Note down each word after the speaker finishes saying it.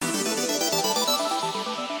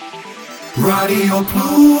רדיו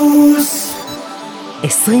פלוס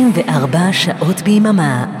 24 שעות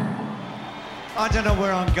ביממה. I don't know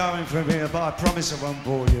where I'm going from here, but I promise I won't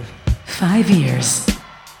bore you. 5 years.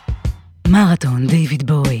 מרתון דיוויד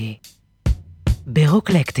בואי.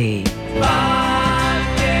 ברוקלקטי.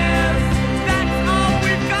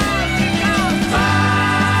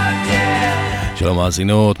 שלום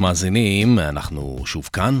מאזינות, מאזינים, אנחנו שוב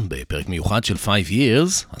כאן בפרק מיוחד של 5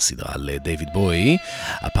 years, הסדרה על דיוויד בואי.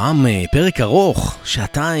 הפעם פרק ארוך,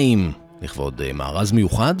 שעתיים, לכבוד מארז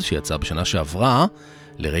מיוחד שיצא בשנה שעברה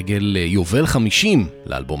לרגל יובל 50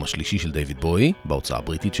 לאלבום השלישי של דיוויד בואי, בהוצאה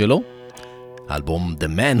הבריטית שלו. האלבום The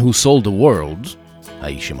Man Who Sold the World,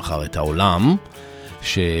 האיש שמכר את העולם,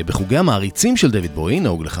 שבחוגי המעריצים של דיוויד בואי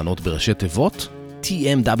נהוג לכנות בראשי תיבות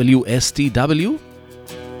TMWSTW.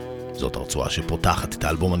 זאת הרצועה שפותחת את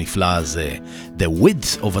האלבום הנפלא הזה, The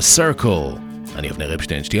Width of a Circle. אני אבנר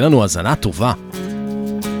אפשטיין, שתהיה לנו האזנה טובה.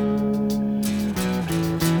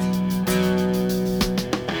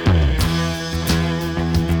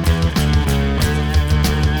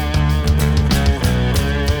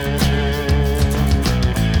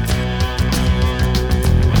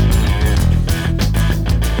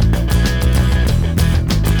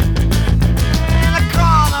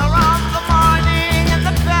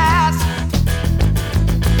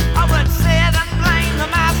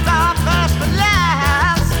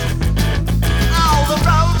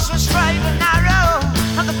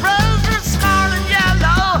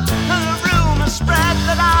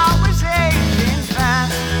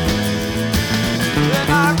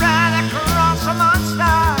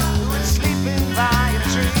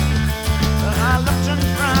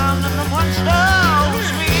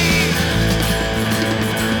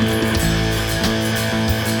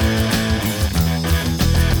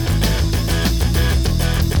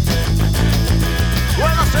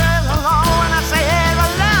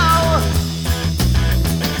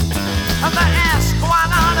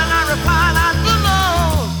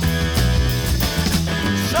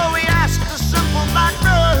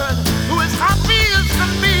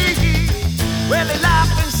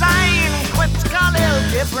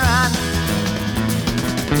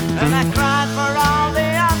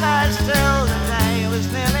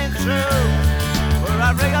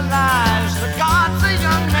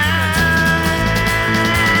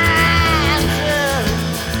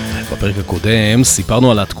 בפרק הקודם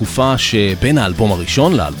סיפרנו על התקופה שבין האלבום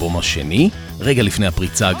הראשון לאלבום השני, רגע לפני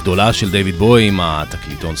הפריצה הגדולה של דיוויד בואי עם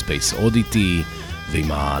התקליטון ספייס אודיטי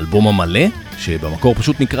ועם האלבום המלא, שבמקור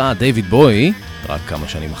פשוט נקרא דיוויד בואי, רק כמה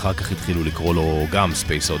שנים אחר כך התחילו לקרוא לו גם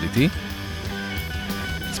ספייס אודיטי.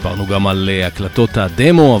 סיפרנו גם על הקלטות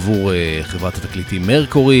הדמו עבור חברת התקליטים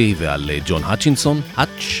מרקורי ועל ג'ון האצ'ינסון,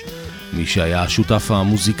 מי שהיה השותף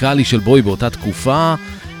המוזיקלי של בואי באותה תקופה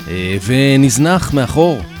ונזנח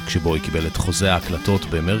מאחור כשבואי קיבל את חוזה ההקלטות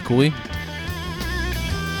במרקורי.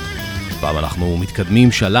 פעם אנחנו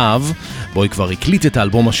מתקדמים שלב, בואי כבר הקליט את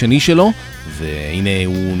האלבום השני שלו, והנה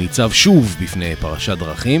הוא ניצב שוב בפני פרשת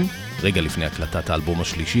דרכים, רגע לפני הקלטת האלבום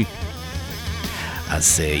השלישי.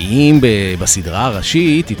 אז אם בסדרה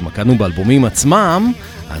הראשית התמקדנו באלבומים עצמם,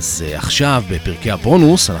 אז עכשיו בפרקי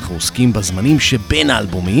הבונוס אנחנו עוסקים בזמנים שבין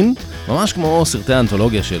האלבומים, ממש כמו סרטי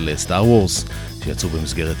האנתולוגיה של סטאר וורס שיצאו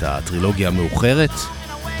במסגרת הטרילוגיה המאוחרת.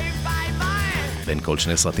 בין כל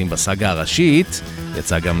שני סרטים בסאגה הראשית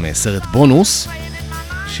יצא גם סרט בונוס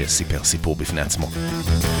שסיפר סיפור בפני עצמו.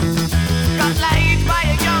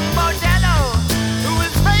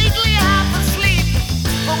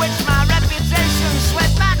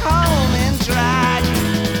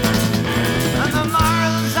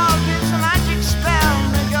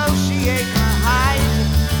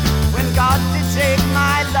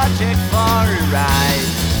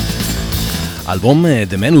 האלבום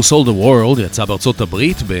The Man Who Sold the World יצא בארצות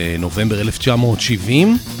הברית בנובמבר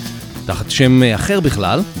 1970 תחת שם אחר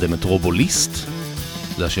בכלל, The Metropolist,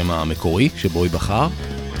 זה השם המקורי שבו היא בחר,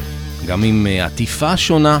 גם עם עטיפה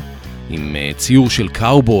שונה, עם ציור של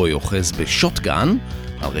קאובוי אוחז בשוטגן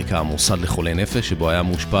על רקע המוסד לחולי נפש שבו היה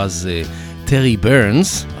מאושפז טרי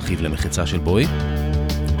ברנס, אחיו למחצה של בואי.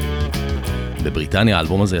 בבריטניה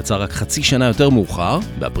האלבום הזה יצא רק חצי שנה יותר מאוחר,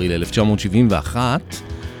 באפריל 1971,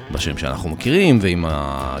 בשם שאנחנו מכירים,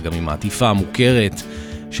 וגם עם העטיפה המוכרת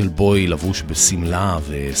של בואי לבוש בסמלה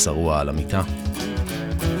ושרוע על המיטה.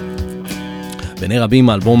 בעיני רבים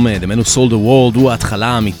האלבום The Man Who Sold the World הוא ההתחלה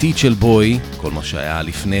האמיתית של בואי. כל מה שהיה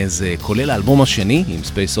לפני זה, כולל האלבום השני עם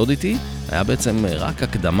ספייס אודיטי, היה בעצם רק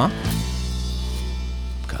הקדמה.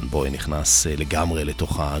 כאן בואי נכנס לגמרי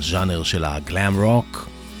לתוך הז'אנר של הגלאם רוק,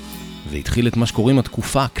 והתחיל את מה שקוראים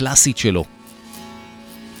התקופה הקלאסית שלו.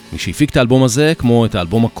 מי שהפיק את האלבום הזה, כמו את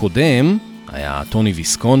האלבום הקודם, היה טוני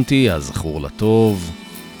ויסקונטי, הזכור לטוב,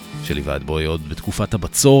 שליווה את בוי עוד בתקופת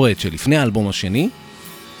הבצורת שלפני האלבום השני.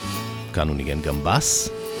 כאן הוא ניגן גם בס.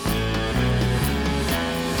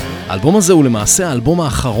 האלבום הזה הוא למעשה האלבום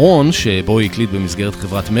האחרון שבוי הקליט במסגרת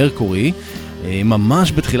חברת מרקורי.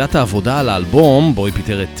 ממש בתחילת העבודה על האלבום, בוי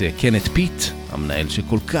פיטר את קנט פיט, המנהל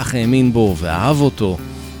שכל כך האמין בו ואהב אותו,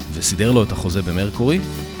 וסידר לו את החוזה במרקורי.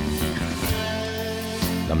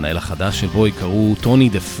 למנהל החדש של בוי קראו טוני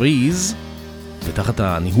דה פריז, ותחת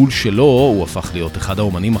הניהול שלו הוא הפך להיות אחד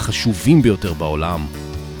האומנים החשובים ביותר בעולם.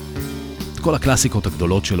 את כל הקלאסיקות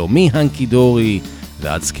הגדולות שלו, מהנקי דורי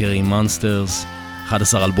ועד סקרי מונסטרס,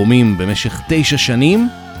 11 אלבומים במשך 9 שנים,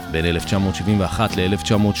 בין 1971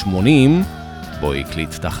 ל-1980, בוי הקליט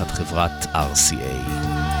תחת חברת RCA.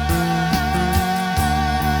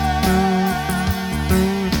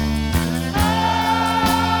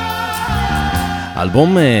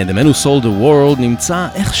 האלבום The Man Who Sold the World נמצא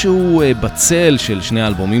איכשהו בצל של שני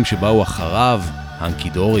האלבומים שבאו אחריו, הנקי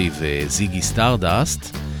דורי וזיגי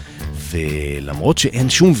סטארדסט, ולמרות שאין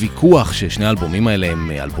שום ויכוח ששני האלבומים האלה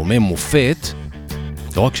הם אלבומי מופת,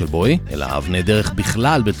 לא רק של בוי, אלא אבני דרך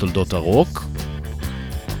בכלל בתולדות הרוק,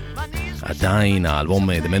 עדיין האלבום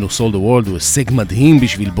The Man Who Sold the World הוא הישג מדהים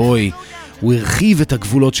בשביל בוי. הוא הרחיב את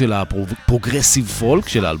הגבולות של הפרוגרסיב פולק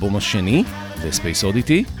של האלבום השני, The Space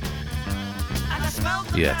Oddity.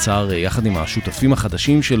 יצר יחד עם השותפים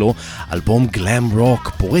החדשים שלו אלבום גלאם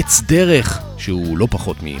רוק פורץ דרך שהוא לא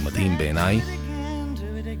פחות ממדהים בעיניי.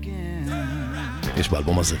 יש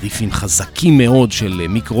באלבום הזה ריפים חזקים מאוד של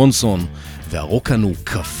מיק רונסון, והרוק כאן הוא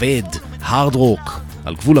כבד, הארד רוק,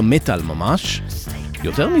 על גבול המטל ממש,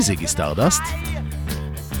 יותר מזיגי סטארדסט.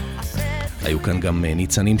 היו כאן גם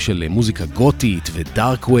ניצנים של מוזיקה גותית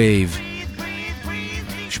ודארק וייב,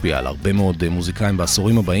 השפיע על הרבה מאוד מוזיקאים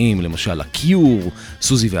בעשורים הבאים, למשל הקיור,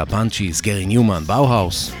 סוזי והבנצ'יז, גרי ניומן,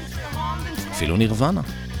 באוהאוס, אפילו נירוונה.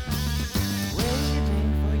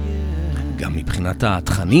 גם מבחינת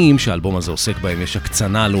התכנים שהאלבום הזה עוסק בהם יש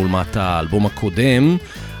הקצנה לעומת האלבום הקודם.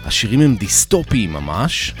 השירים הם דיסטופיים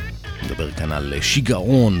ממש, מדבר כאן על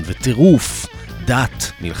שיגעון וטירוף,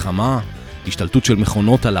 דת, מלחמה, השתלטות של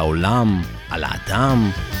מכונות על העולם, על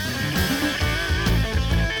האדם.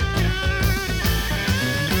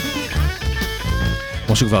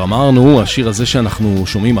 כמו שכבר אמרנו, השיר הזה שאנחנו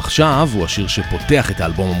שומעים עכשיו הוא השיר שפותח את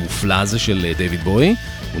האלבום המופלא הזה של דיוויד בוי.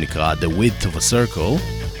 הוא נקרא The Width of a Circle,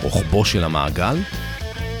 רוחבו של המעגל.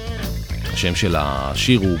 השם של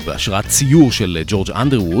השיר הוא בהשראת ציור של ג'ורג'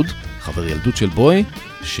 אנדרווד, חבר ילדות של בוי,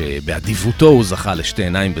 שבאדיבותו הוא זכה לשתי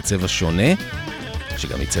עיניים בצבע שונה,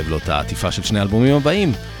 שגם ייצב לו את העטיפה של שני האלבומים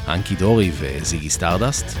הבאים, הנקי דורי וזיגי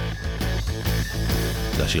סטארדסט.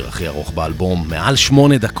 זה השיר הכי ארוך באלבום, מעל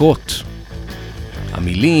 8 דקות.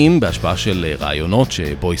 המילים בהשפעה של רעיונות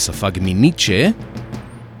שבוי ספג מניטשה,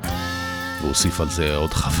 והוסיף על זה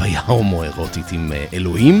עוד חוויה הומואירוטית עם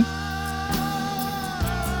אלוהים.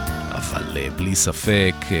 אבל בלי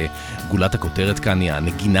ספק, גולת הכותרת כאן היא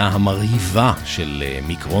הנגינה המרהיבה של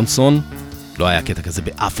מיק רונסון. לא היה קטע כזה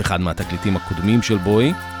באף אחד מהתקליטים הקודמים של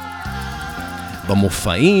בוי.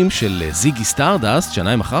 במופעים של זיגי סטארדסט,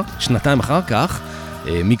 שנתיים אחר כך,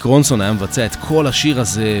 מיק רונסון היה מבצע את כל השיר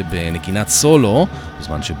הזה בנגינת סולו,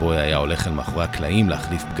 בזמן שבוי היה הולך אל מאחורי הקלעים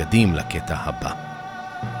להחליף בגדים לקטע הבא.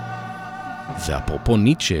 ואפרופו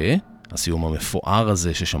ניטשה, הסיום המפואר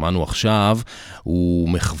הזה ששמענו עכשיו הוא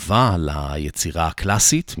מחווה ליצירה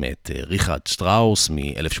הקלאסית מאת ריכרד שטראוס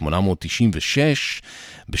מ-1896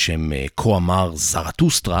 בשם כה אמר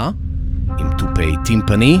זרטוסטרה עם טופי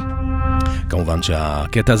טימפני. כמובן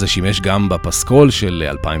שהקטע הזה שימש גם בפסקול של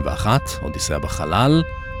 2001, אודיסאה בחלל,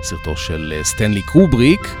 סרטו של סטנלי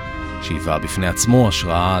קובריק, שהיווה בפני עצמו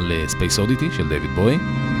השראה לספייס אודיטי של דיוויד בוי.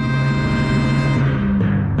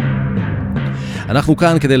 אנחנו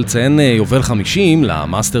כאן כדי לציין יובל 50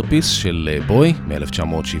 למאסטרפיס של בוי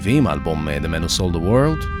מ-1970, האלבום The Man Who Sold the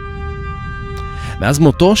World. מאז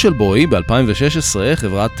מותו של בוי ב-2016,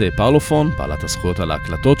 חברת פרלופון, בעלת הזכויות על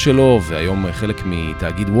ההקלטות שלו, והיום חלק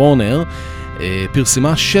מתאגיד וורנר,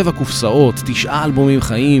 פרסמה 7 קופסאות, 9 אלבומים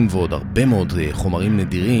חיים ועוד הרבה מאוד חומרים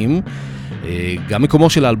נדירים. גם מקומו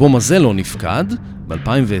של האלבום הזה לא נפקד.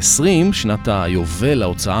 ב-2020, שנת היובל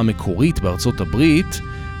להוצאה המקורית בארצות הברית,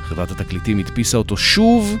 חברת התקליטים הדפיסה אותו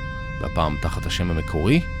שוב, והפעם תחת השם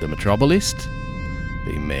המקורי, The Metropolist,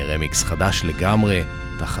 ועם רמיקס חדש לגמרי,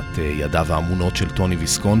 תחת ידיו האמונות של טוני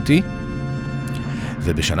ויסקונטי.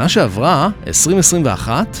 ובשנה שעברה,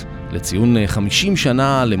 2021, לציון 50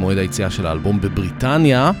 שנה למועד היציאה של האלבום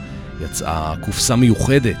בבריטניה, יצאה קופסה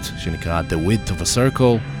מיוחדת שנקרא The Width of a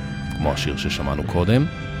Circle, כמו השיר ששמענו קודם.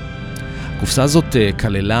 הקופסה הזאת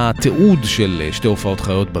כללה תיעוד של שתי הופעות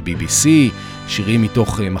חיות ב-BBC, שירים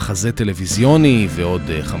מתוך מחזה טלוויזיוני ועוד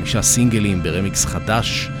 5 סינגלים ברמיקס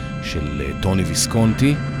חדש של טוני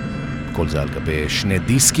ויסקונטי. כל זה על גבי 2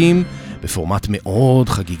 דיסקים בפורמט מאוד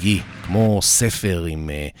חגיגי, כמו ספר עם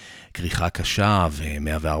כריכה קשה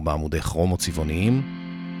ו104 עמודי כרומו צבעוניים.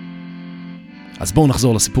 אז בואו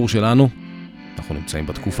נחזור לסיפור שלנו. אנחנו נמצאים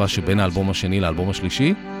בתקופה שבין האלבום השני לאלבום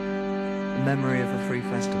השלישי. Memory of a Free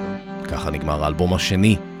Festival. ככה נגמר האלבום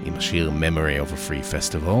השני עם השיר Memory of a Free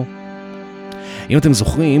Festival. אם אתם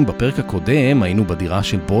זוכרים, בפרק הקודם היינו בדירה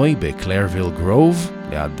של בוי בקלרוויל גרוב,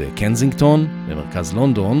 ליד קנזינגטון, במרכז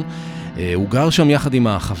לונדון. הוא גר שם יחד עם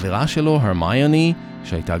החברה שלו, הרמיוני,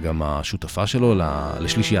 שהייתה גם השותפה שלו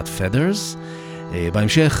לשלישיית פדרס.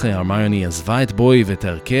 בהמשך הרמיוני עזבה את בוי ואת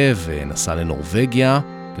ההרכב ונסעה לנורווגיה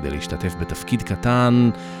כדי להשתתף בתפקיד קטן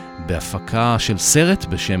בהפקה של סרט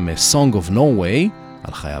בשם Song of Norway,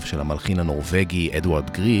 על חייו של המלחין הנורווגי אדוארד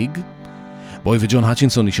גריג. בוי וג'ון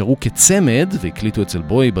הטשינסון נשארו כצמד והקליטו אצל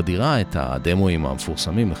בוי בדירה את הדמואים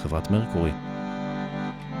המפורסמים לחברת מרקורי.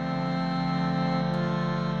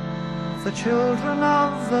 The children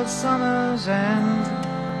of the summer's end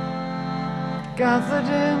gathered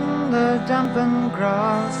in the dampened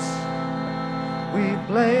grass. We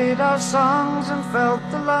played our songs and felt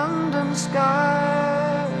the London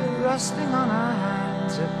sky resting on our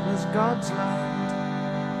hands. It was God's land.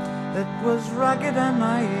 It was ragged and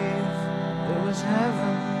naive. It was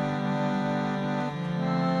heaven.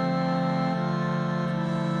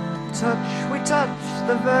 We touched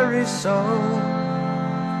the very soul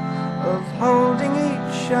of holding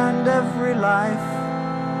each and every life.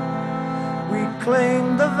 We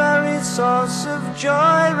claimed the very source of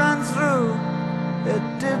joy ran through. It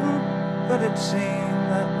didn't, but it seemed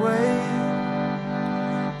that way.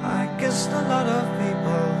 I kissed a lot of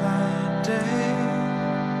people that day.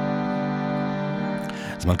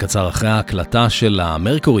 זמן קצר אחרי ההקלטה של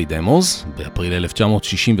המרקורי דמוס, באפריל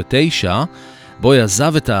 1969, בוי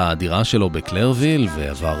עזב את הדירה שלו בקלרוויל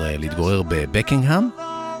ועבר להתגורר בבקינגהאם,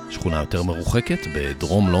 שכונה יותר מרוחקת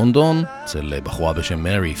בדרום לונדון, אצל בחורה בשם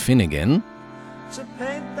מרי פיניגן.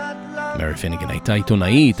 מרי פיניגן הייתה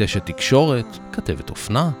עיתונאית, אשת תקשורת, כתבת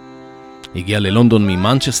אופנה. היא הגיעה ללונדון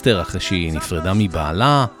ממנצ'סטר אחרי שהיא נפרדה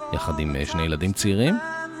מבעלה, יחד עם 2 ילדים צעירים.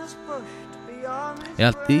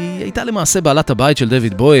 היא הייתה למעשה בעלת הבית של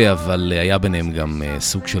דויד בוי, אבל היה ביניהם גם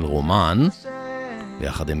סוג של רומן.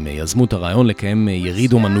 ביחד הם יזמו את הרעיון לקיים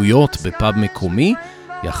יריד אומנויות בפאב מקומי,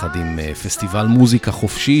 יחד עם פסטיבל מוזיקה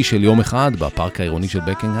חופשי של יום אחד בפארק העירוני של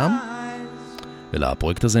בקינגהאם.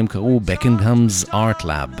 ולפרויקט הזה הם קראו Beckingham's Art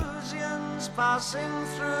Lab.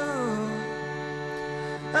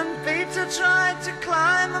 And Peter tried to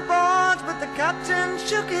climb aboard, but the captain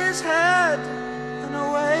shook his head, and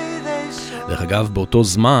away they saw. דרך אגב, באותו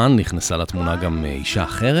זמן נכנסה לתמונה גם אישה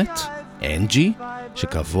אחרת, אנג'י,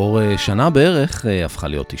 שכעבור שנה בערך הפכה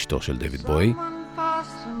להיות אשתו של דויד בוי.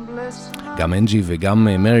 גם אנג'י וגם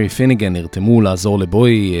מרי פיניגן נרתמו לעזור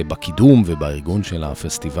לבוי בקידום ובארגון של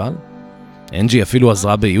הפסטיבל. אנג'י אפילו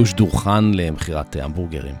עזרה באיוש דוכן למכירת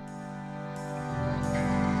המבורגרים.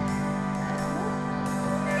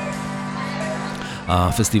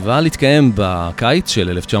 הפסטיבל התקיים בקיץ של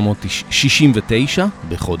 1969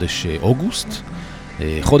 בחודש אוגוסט,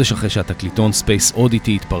 חודש אחרי שהתקליטון ספייס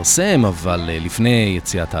אודיטי התפרסם, אבל לפני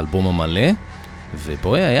יציאת האלבום המלא,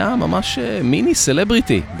 ובוי היה ממש מיני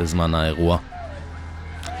סלבריטי בזמן האירוע.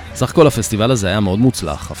 סך הכל הפסטיבל הזה היה מאוד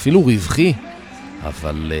מוצלח, אפילו רווחי,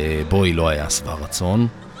 אבל בוי לא היה שבע רצון.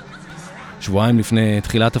 שבועיים לפני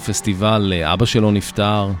תחילת הפסטיבל אבא שלו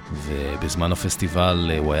נפטר, ובזמן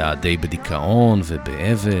הפסטיבל הוא היה די בדיכאון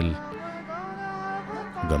ובאבל.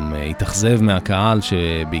 הוא גם התאכזב מהקהל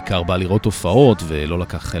שבעיקר בא לראות הופעות ולא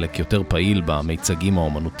לקח חלק יותר פעיל במיצגים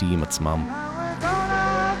האומנותיים עצמם.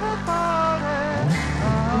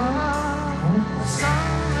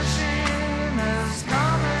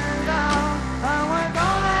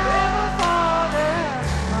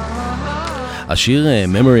 השיר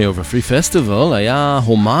Memory of a Free Festival היה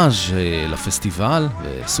הומאז' לפסטיבל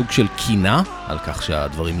וסוג של קינה על כך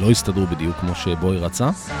שהדברים לא הסתדרו בדיוק כמו שבוי רצה.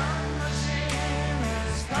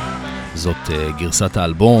 זאת גרסת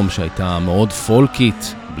האלבום שהייתה מאוד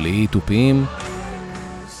פולקית, בלי טופים.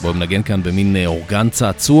 בוי מנגן כאן במין אורגן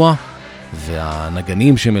צעצוע,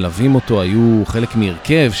 והנגנים שמלווים אותו היו חלק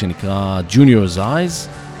מהרכב שנקרא Junior's Eyes,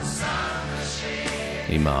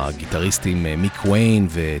 עם הגיטריסטים מיק וויין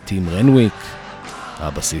וטים רנוויק,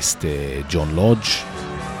 הבסיסט ג'ון לודג',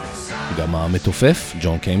 גם המתופף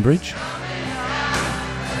ג'ון קיימברידג'.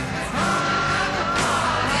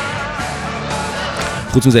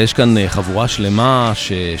 חוץ מזה יש כאן חבורה שלמה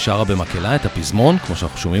ששרה במקהלה את הפזמון, כמו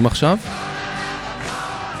שאנחנו שומעים עכשיו.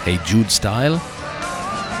 Hey Jude style.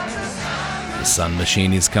 The sun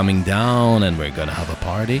machine is coming down and we're gonna have a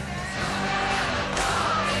party.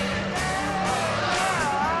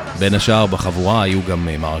 בין השאר בחבורה היו גם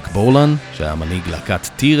מרק בורלן, שהיה מנהיג להקת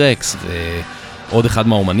טירקס, ועוד אחד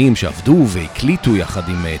מהאומנים שעבדו והקליטו יחד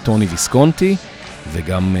עם טוני ויסקונטי,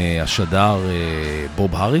 וגם השדר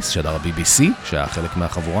בוב הריס, שדר ה-BBC, שהיה חלק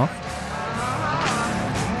מהחבורה.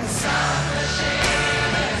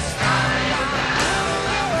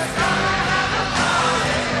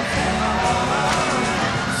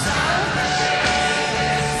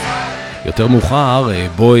 יותר מאוחר,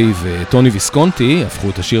 בוי וטוני ויסקונטי הפכו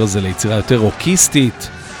את השיר הזה ליצירה יותר רוקיסטית,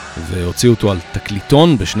 והוציאו אותו על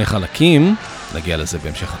תקליטון בשני חלקים. נגיע לזה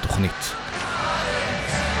בהמשך התוכנית.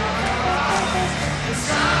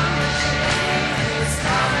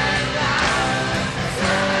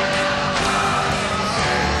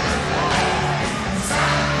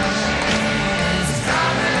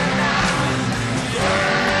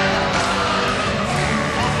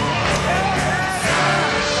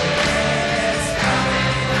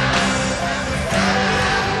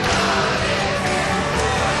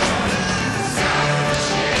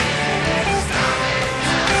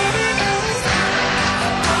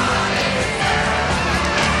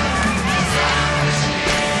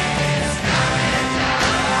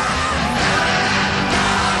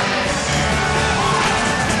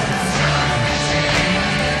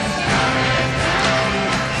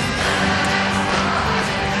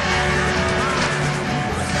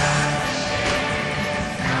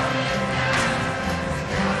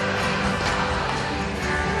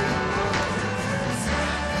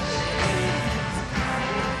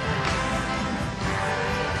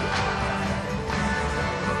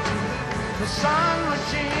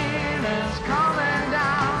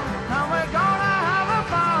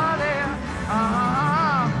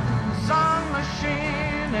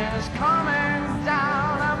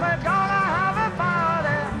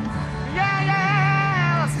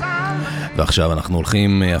 ועכשיו אנחנו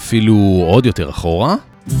הולכים אפילו עוד יותר אחורה.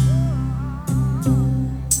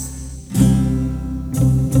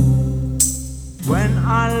 When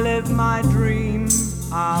I live my dream,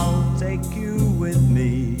 I'll take you with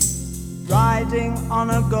me, riding on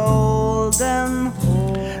a golden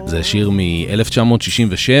horse. זה שיר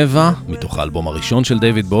מ-1967, מתוך האלבום הראשון של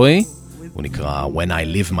דיוויד בוי. הוא נקרא When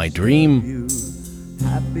I Live My Dream.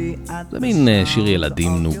 זה מין שיר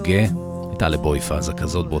ילדים נוגה. הייתה לבוי פאזה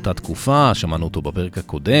כזאת באותה תקופה, שמענו אותו בפרק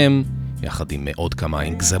הקודם, יחד עם עוד כמה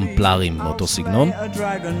אקזמפלרים מאותו סגנון.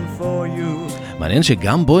 מעניין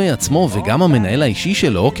שגם בוי עצמו וגם המנהל האישי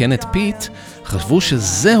שלו, קנט פיט, חשבו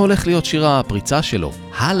שזה הולך להיות שיר הפריצה שלו,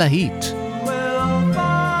 הלהיט.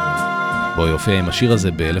 בוי הופיע עם השיר הזה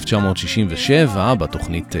ב-1967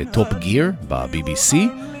 בתוכנית טופ גיר ב-BBC,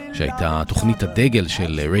 שהייתה תוכנית הדגל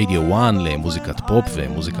של רדיו 1 למוזיקת פופ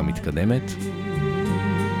ומוזיקה מתקדמת.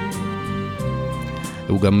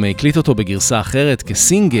 הוא גם הקליט אותו בגרסה אחרת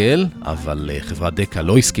כסינגל, אבל חברת דקה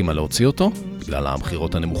לא הסכימה להוציא אותו, בגלל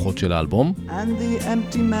המחירות הנמוכות של האלבום.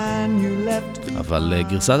 אבל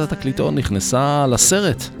גרסת התקליטון נכנסה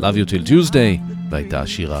לסרט, Love You Till Tuesday, והייתה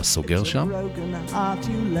השיר הסוגר שם.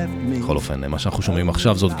 בכל אופן, מה שאנחנו שומעים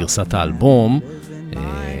עכשיו זאת גרסת האלבום,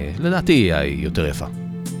 לדעתי היא יותר יפה.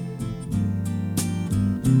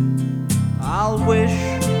 I'll wish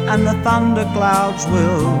and the thunder clouds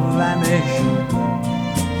will vanish,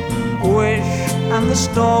 wish and the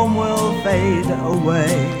storm will fade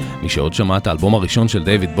away. מי שעוד שמע את האלבום הראשון של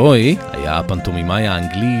דיוויד בוי היה הפנטומימאי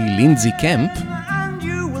האנגלי לינזי קמפ.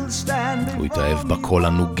 הוא התאהב בקול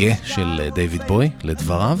הנוגה של דיוויד בוי,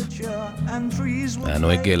 לדבריו. היה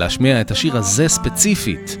נוהג להשמיע את השיר הזה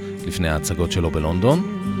ספציפית לפני ההצגות שלו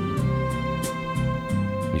בלונדון.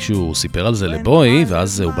 מישהו סיפר על זה לבוי,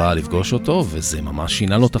 ואז הוא בא לפגוש אותו, וזה ממש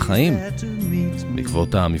שינה לו את החיים.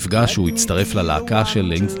 בעקבות המפגש הוא הצטרף ללהקה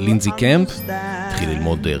של לינזי קמפ, התחיל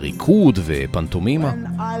ללמוד ריקוד ופנטומימה,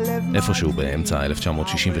 איפשהו באמצע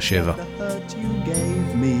 1967.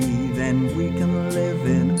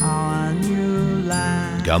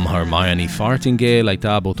 גם הרמיוני פארטינגל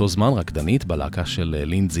הייתה באותו זמן רקדנית בלהקה של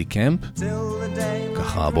לינזי קמפ,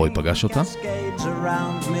 ככה בוי פגש אותה.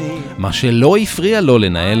 מה שלא הפריע לו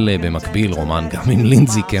לנהל במקביל רומן גם עם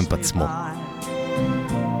לינזי קמפ עצמו.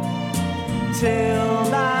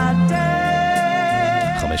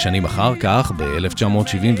 5 שנים אחר כך,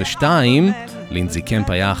 ב-1972, לינזי קמפ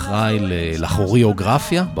היה אחראי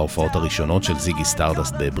לכוריאוגרפיה בהופעות הראשונות של זיגי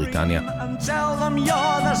סטארדסט בבריטניה.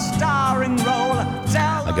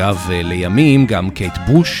 אגב, לימים גם קייט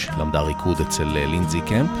בוש למדה ריקוד אצל לינזי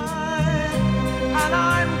קמפ.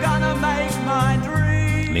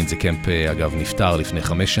 לינזי קמפ אגב נפטר לפני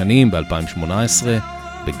 5 שנים, ב-2018,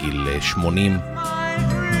 בגיל 80.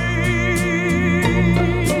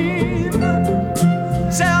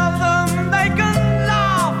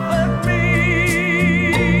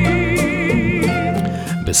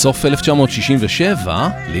 בסוף 1967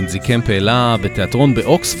 לינזי קמפ העלה בתיאטרון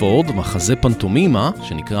באוקספורד מחזה פנטומימה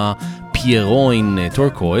שנקרא פיירו אין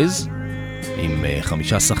טורקויז עם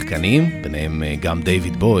 5 שחקנים, ביניהם גם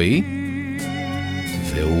דיוויד בוי,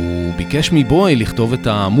 והוא ביקש מבוי לכתוב את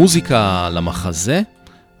המוזיקה למחזה,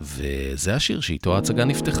 וזה השיר שאיתו ההצגה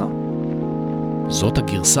נפתחה. זאת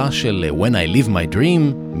הגרסה של When I Live My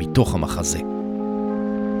Dream מתוך המחזה.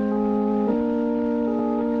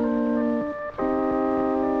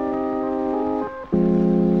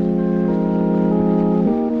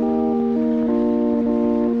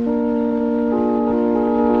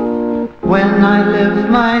 When I live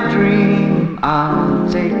my dream, I'll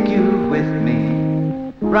take you with me,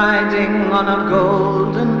 riding on a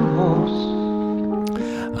golden horse.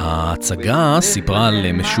 ההצגה סיפרה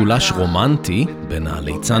על משולש רומנטי בין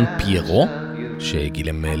הליצן פיירו,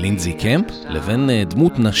 שגילם לינזי קמפ, לבין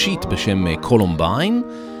דמות נשית בשם קולומביין,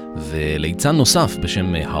 וליצן נוסף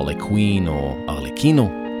בשם הרלי קווין או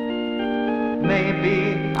ארלקינו.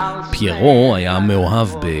 פיירו היה מאוהב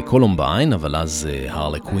בקולומביין, אבל אז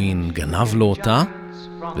הרלי קווין גנב לו אותה,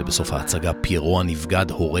 ובסוף ההצגה פיירו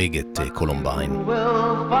הנבגד הורג את קולומביין.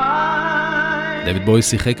 דיוויד בוי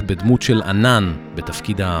שיחק בדמות של ענן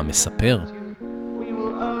בתפקיד המספר.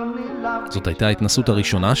 זאת הייתה ההתנסות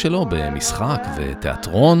הראשונה שלו במשחק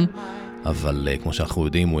ותיאטרון, אבל כמו שאנחנו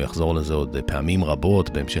יודעים הוא יחזור לזה עוד פעמים רבות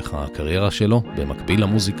בהמשך הקריירה שלו, במקביל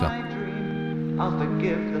למוזיקה.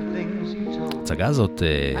 ההצגה הזאת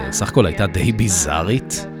סך הכל הייתה די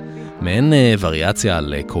ביזארית, מעין וריאציה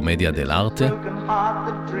על קומדיה דל ארטה,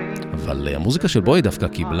 אבל המוזיקה של בוי דווקא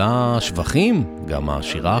קיבלה שבחים, גם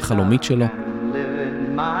השירה החלומית שלו.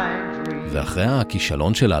 ואחרי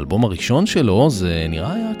הכישלון של האלבום הראשון שלו, זה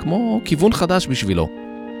נראה היה כמו כיוון חדש בשבילו.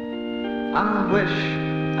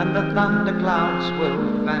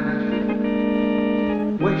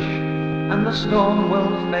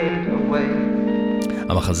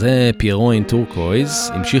 המחזה פיירו אין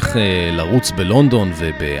טורקויז המשיך לרוץ בלונדון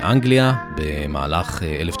ובאנגליה במהלך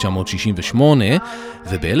 1968,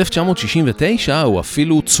 וב-1969 הוא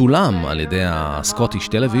אפילו צולם על ידי הסקוטיש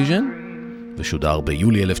טלוויז'ן, ושודר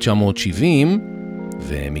ביולי 1970,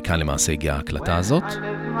 ומכאן למעשה הגיעה ההקלטה הזאת.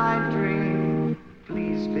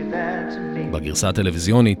 בגרסה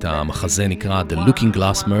הטלוויזיונית המחזה נקרא The Looking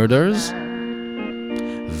Glass Murders,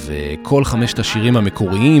 וכל 5 השירים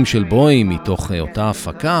המקוריים של בוי מתוך אותה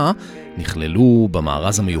הפקה נכללו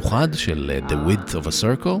במארז המיוחד של The Width of a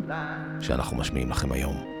Circle, שאנחנו משמיעים לכם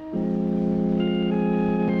היום.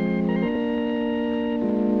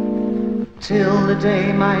 Till the day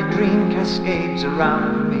my dream cascades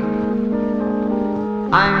around me,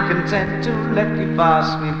 I'm content to let you pass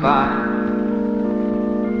me by.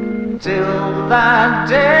 Till that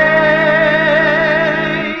day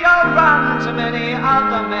you'll run to many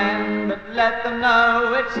other men, but let them know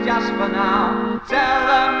it's just for now. Tell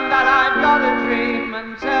them that I've got a dream, and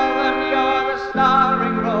tell them you're the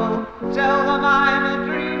starring role. Tell them I'm a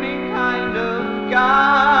dreaming kind of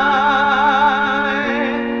guy,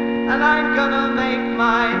 and I'm gonna make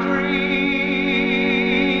my dream.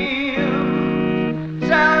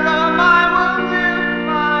 Tell them I will live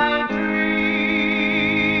my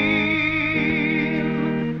dream.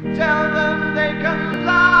 Tell them they can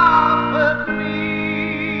laugh at me,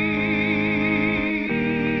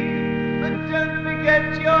 but don't forget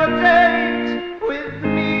your date with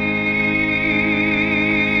me.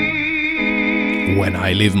 When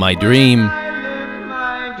I Live My Dream,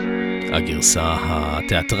 הגרסה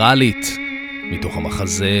התיאטרלית מתוך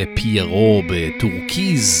המחזה פיירו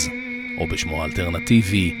בטורקיז, או בשמו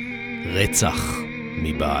האלטרנטיבי רצח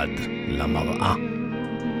מבעד למראה.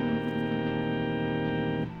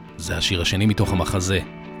 זה השיר השני מתוך המחזה,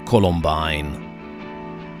 קולומביין.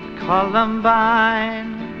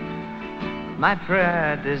 Columbine, my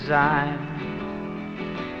prayer design.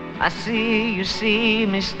 I see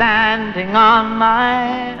me standing on my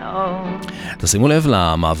own. תשימו לב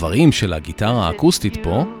למעברים של הגיטרה האקוסטית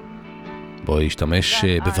פה. בואי השתמש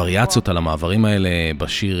בווריאציות על המעברים האלה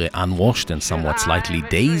בשיר Unwashed and Somewhat Slightly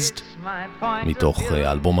Dazed מתוך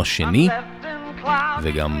האלבום השני,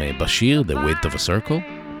 וגם בשיר The Width of a Circle.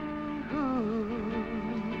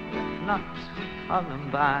 Not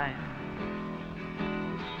Columbine.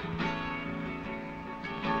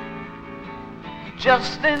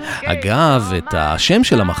 אגב, את השם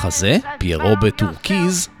של המחזה, פיירו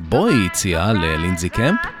בטורקיז, בוי הציע ללינזי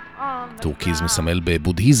קמפ. טורקיז מסמל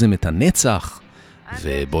בבודהיזם את הנצח,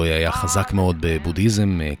 ובוי היה חזק מאוד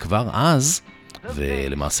בבודהיזם כבר אז.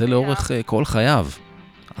 ולמעשה לאורך כל חייו,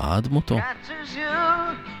 עד מותו.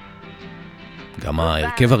 גם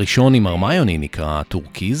ההרכב הראשון עם הרמיוני נקרא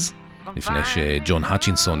טורקיז, לפני שג'ון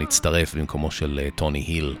האצ'ינסון הצטרף במקומו של טוני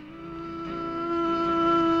היל.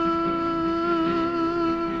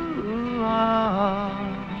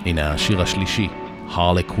 הנה השיר השלישי,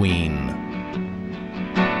 Harlequin.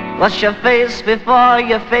 Wash your face before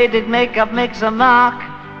your faded makeup makes a mark.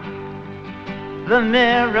 The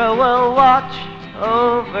mirror will watch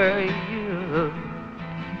over you.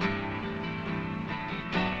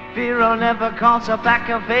 Hero never calls her back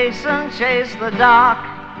her face and chase the dark.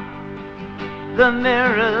 The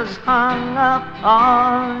mirror's hung up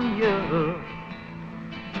on you.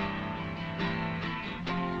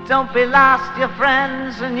 Don't be lost, your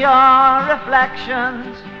friends and your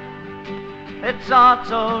reflections. It's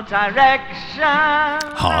auto-direction.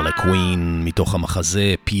 Harlequin מתוך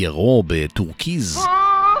המחזה פיירו בטורקיז.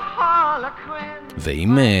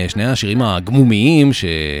 ועם שני השירים הגמומיים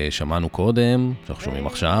ששמענו קודם, שאנחנו שומעים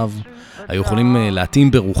עכשיו, היו יכולים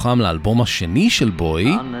להתאים ברוחם לאלבום השני של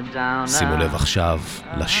בוי. שימו לב עכשיו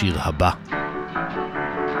לשיר הבא.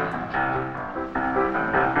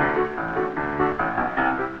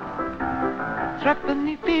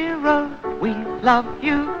 Threepenny Piero, we love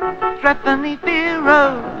you. Threepenny Piero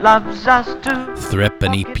loves us too.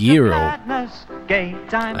 Threepenny Piero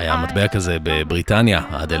היה מטבע כזה בבריטניה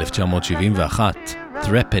עד 1971.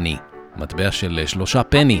 Threepenny, מטבע של 3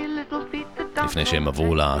 פני, לפני שהם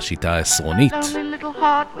עברו לשיטה העשרונית.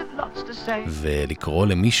 ולקרוא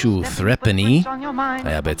למישהו Threepenny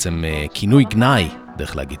היה בעצם כינוי גנאי,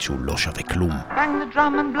 דרך להגיד שהוא לא שווה כלום.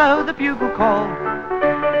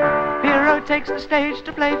 Piero takes the stage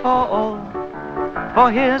to play for all. For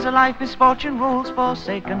here's a life his fortune rules,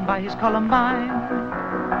 forsaken by his Columbine.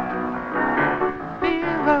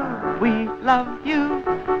 Piero, we love you.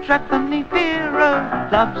 Threepenny Piero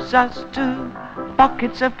loves us too.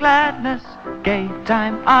 Pockets of gladness, gay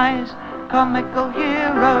time eyes, comical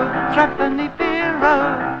hero. Threepenny Piero,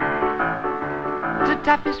 to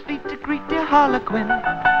tap his feet to greet dear Harlequin.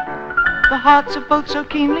 The hearts of both so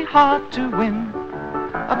keenly hard to win.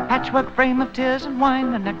 A patchwork frame of tears and wine,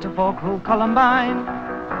 the nectar for cruel Columbine.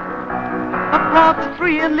 A crowd of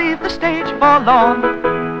 3 and leave the stage forlorn.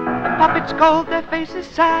 The puppets cold, their faces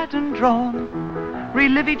sad and drawn.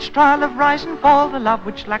 Relive each trial of rise and fall, the love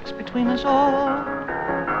which lacks between us all.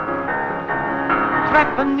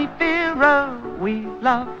 Threepenny Piero, we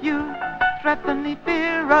love you. Threepenny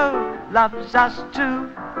Piero loves us too.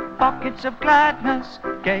 Pockets of gladness,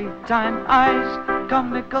 gay time eyes,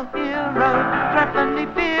 comical hero. Threepenny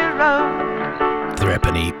Piero,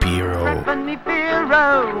 Threepenny Piero. Threepenny Piero,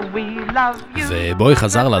 we love you. ובוי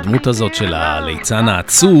חזר לדמות הזאת של הליצן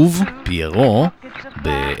העצוב, פיירו,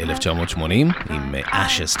 ב-1980 עם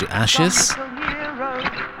Ashes to Ashes.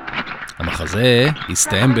 המחזה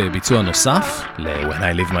הסתיים בביצוע נוסף ל-When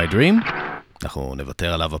I Live My Dream. אנחנו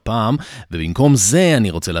נוותר עליו הפעם, ובמקום זה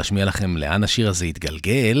אני רוצה להשמיע לכם לאן השיר הזה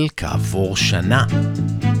יתגלגל כעבור שנה.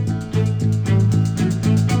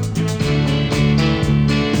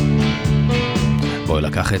 בואו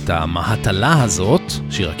לקח את המהטלה הזאת,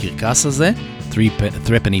 שיר הקרקס הזה,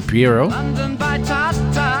 Threepenny Piero,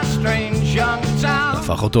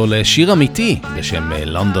 הפך אותו לשיר אמיתי בשם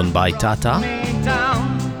London by Tata,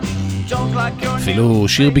 אפילו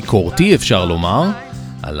שיר ביקורתי אפשר לומר,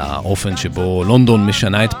 על האופן שבו לונדון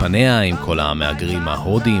משנה את פניה עם כל המהגרים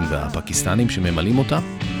ההודים והפקיסטנים שממלאים אותה.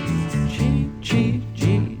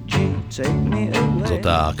 זאת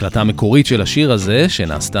ההקלטה המקורית של השיר הזה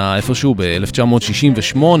שנעשתה איפשהו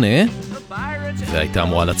ב-1968 והייתה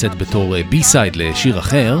אמורה לצאת בתור בי-סייד לשיר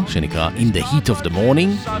אחר שנקרא In the Heat of the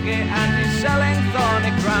Morning.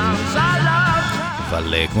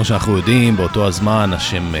 אבל כמו שאנחנו יודעים, באותו הזמן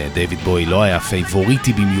השם דיוויד בוי לא היה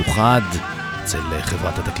פייבוריטי במיוחד אצל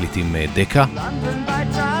חברת התקליטים דקה,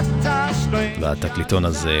 והתקליטון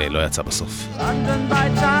הזה לא יצא בסוף.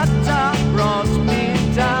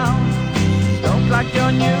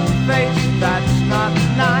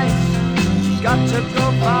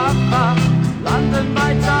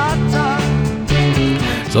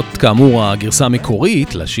 זאת כאמור הגרסה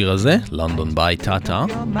המקורית לשיר הזה, London by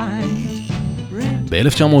Tata.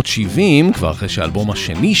 ב-1970, כבר אחרי שהאלבום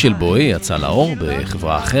השני של בוי יצא לאור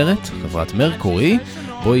בחברה אחרת, חברת מרקורי,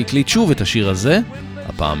 בוי הקליט שוב את השיר הזה,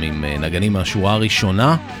 הפעם עם נגנים מהשורה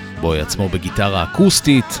הראשונה, בוי עצמו בגיטרה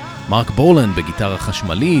אקוסטית, מרק בולנד בגיטרה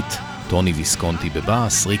חשמלית, טוני ויסקונטי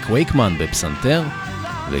בבאס, ריק וייקמן בפסנתר,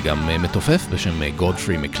 וגם מתופף בשם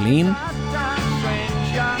גודפרי מקלין.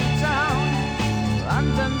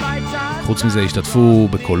 חוץ מזה השתתפו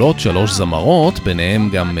בקולות 3 זמרות, ביניהם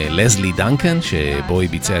גם לזלי דנקן, שבו היא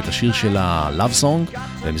ביצעה את השיר שלה Love Song,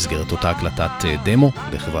 במסגרת אותה הקלטת דמו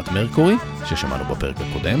לחברת מרקורי, ששמענו בפרק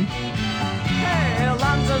הקודם.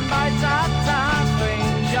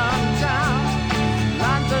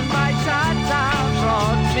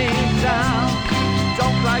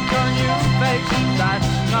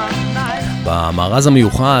 במארז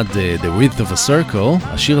המיוחד The Width of a Circle,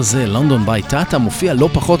 השיר הזה, London by Tata, מופיע לא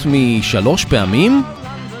פחות מ3 פעמים,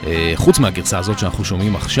 חוץ מהגרסה הזאת שאנחנו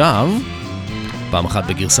שומעים עכשיו. פעם אחת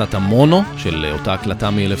בגרסת המונו של אותה הקלטה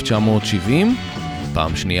מ-1970,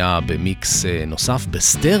 פעם שנייה במיקס נוסף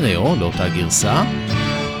בסטריאו לאותה גרסה,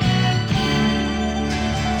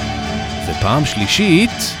 ופעם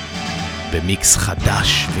שלישית במיקס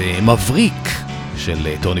חדש ומבריק של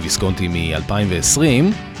טוני ויסקונטי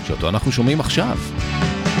מ-2020, שאותו אנחנו שומעים עכשיו.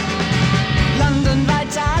 London by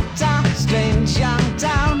Tata, strange young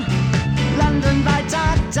town. London by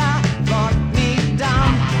Tata, brought me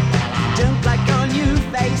down. Don't like your new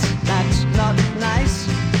face, that's not nice.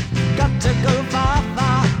 Got to go far,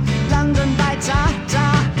 far. London by Tata.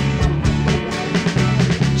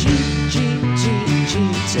 G, G, G, G,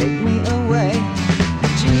 take me away.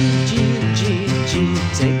 G, G, G, G,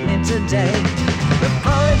 take me today. The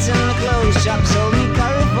poets in the clothes shop sold me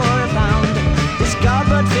curry for £1. This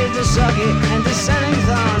cardboard feeds are soggy and they're selling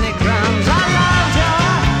thorny crowns. I loved her,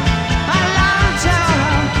 I loved her.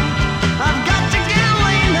 I've got to get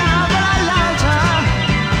away now, but I loved her.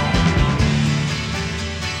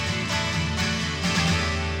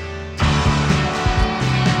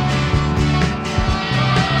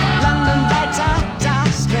 London by Tata,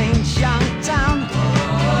 strange young town.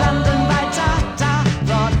 London by Tata,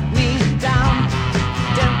 brought me down.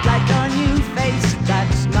 Don't like her new face,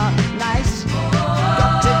 that's not nice.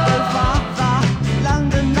 Got to go far, far.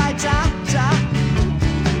 London by Tata.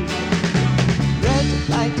 Red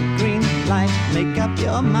light, green light, make up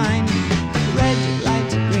your mind. Red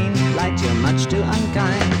light, green light, you're much too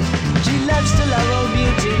unkind. She loves to love old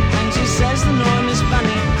beauty, and she says the norm is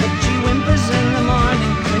funny, but she whimpers in the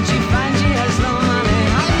morning when she finds she has no money.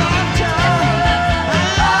 I loved her, I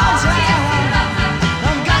loved her.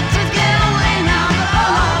 I've got to get away now, but I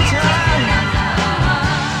loved her.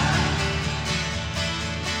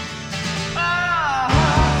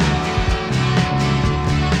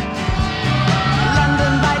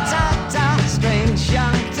 London by Tata, strange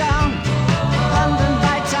young town. London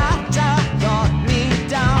by Tata, brought me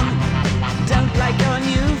down. Don't like your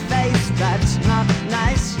new face, that's not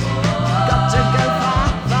nice. Got to go far,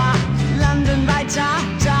 far. London by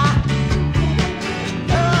Tata.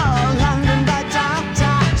 Oh, London by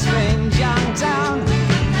Tata, strange young town.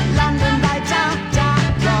 London by Tata,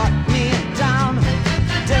 brought me down.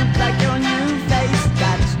 Don't like your new face,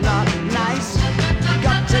 that's not nice.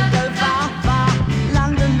 Got to go far, far.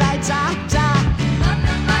 London by Tata.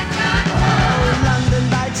 Oh, London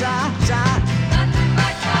by Tata.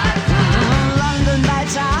 London by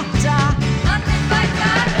Tata.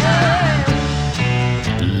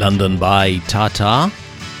 London by Tata,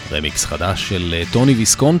 רמיקס חדש של טוני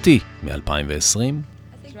ויסקונטי מ-2020.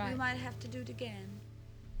 I think we might have to do it again.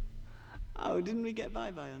 Oh, didn't we get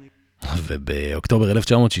bye-bye on it? ובאוקטובר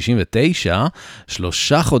 1969,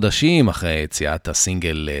 3 חודשים אחרי יציאת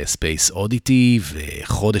הסינגל Space Oddity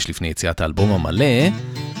וחודש לפני יציאת האלבום המלא,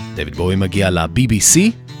 דייוויד בואי מגיע ל-BBC,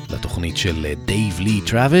 לתוכנית של דייב לי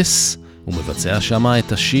טראביס, ומבצע שמה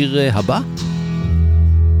את השיר הבא.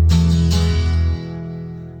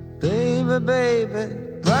 Baby, baby,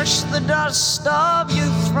 brush the dust of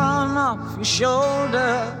youth from off your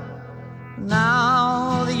shoulder.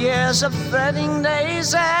 Now the years of threading days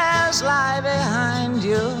as lie behind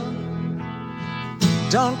you.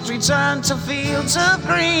 Don't return to fields of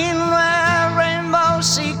green where rainbow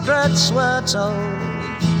secrets were told.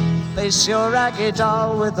 Face your ragged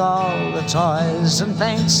doll with all the toys and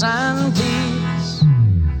paints and deeds.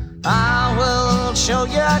 I will show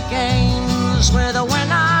you games where the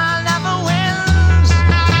winner never wins.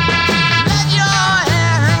 Let your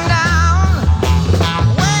hair hang down,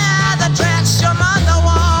 wear the dress your mother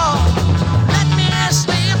wore. Let me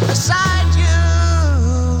sleep beside you.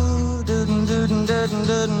 Doodin' doodin' doodin'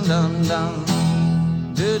 doodin' dum dum,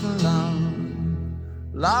 doodin' dum.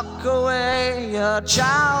 Lock away your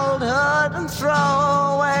childhood and throw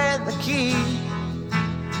away the key.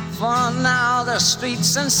 For now the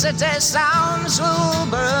streets and city sounds will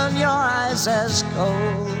burn your eyes as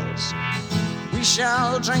coals. We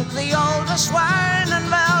shall drink the oldest wine and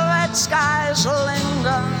velvet skies will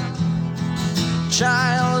linger.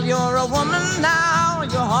 Child, you're a woman now,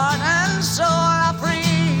 your heart and soul are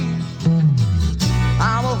free.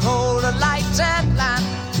 I will hold a lighted lamp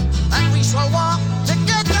and we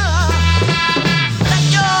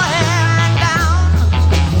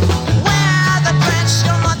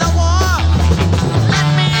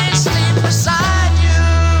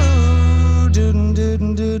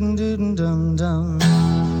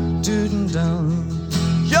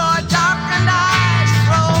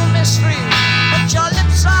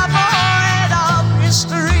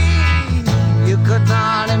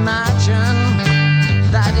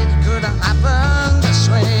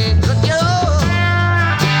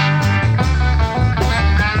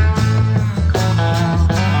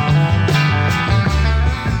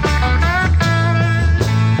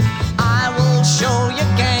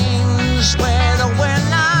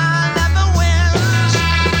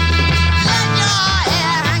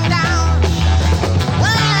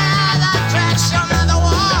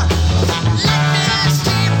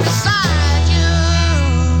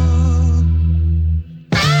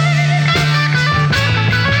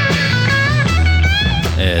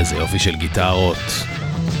יופי של גיטרות.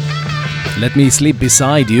 Let me sleep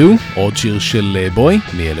beside you, עוד שיר של בוי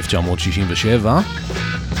מ-1967.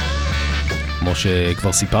 כמו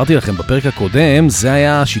שכבר סיפרתי לכם בפרק הקודם, זה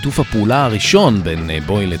היה שיתוף הפעולה הראשון בין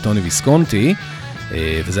בוי לטוני ויסקונטי,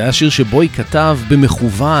 וזה היה שיר שבוי כתב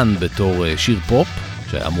במכוון בתור שיר פופ,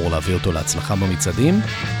 שהיה אמור להביא אותו להצלחה במצעדים.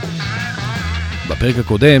 בפרק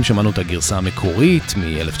הקודם שמענו את הגרסה המקורית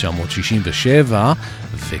מ-1967,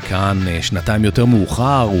 וכאן שנתיים יותר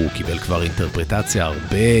מאוחר הוא קיבל כבר אינטרפרטציה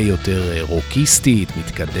הרבה יותר רוקיסטית,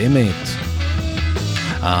 מתקדמת.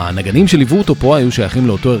 הנגנים שליוו אותו פה היו שייכים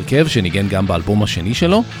לאותו הרכב שניגן גם באלבום השני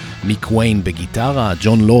שלו, מיק ויין בגיטרה,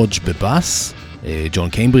 ג'ון לודג' בבאס, ג'ון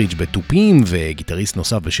קיימברידג' בתופים וגיטריסט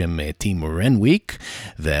נוסף בשם טים רנוויק,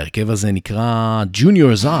 וההרכב הזה נקרא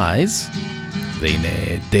Junior's Eyes, והנה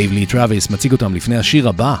דייב לי טראביס מציג אותם לפני השיר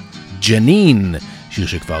הבא, ג'נין, שיר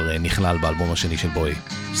שכבר נכלל באלבום השני של בוי.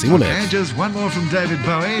 שימו לב. Okay, just one more from David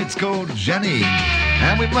Bowie, it's called Janine.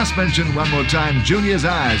 And we must mention one more time Junior's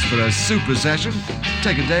Eyes for a super session.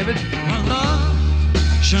 Take it, David. My love,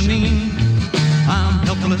 Janine, I'm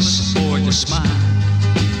helpless for your smile.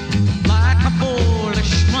 Like a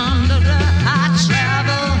foolish wanderer, I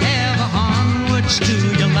travel ever onwards to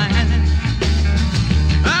your land.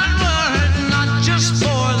 And were it not just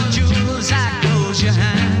for the jewels that close your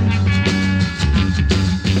hand,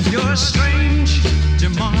 you're strange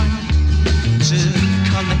demand to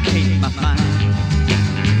collocate my mind.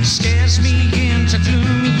 Scares me into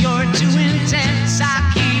gloom, you're too intense. I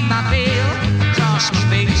keep my veil across my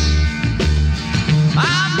face.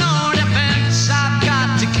 I've no defense, I've got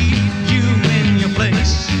to keep you in your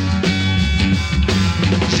place.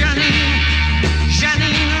 Janine,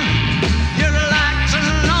 Janine, you're like to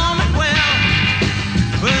know me well,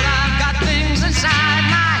 but I've got things inside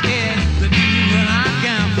my head that you and I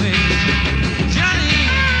can't face. Janine,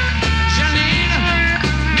 Janine,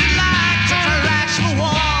 you like to collapse my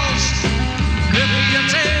walls. If you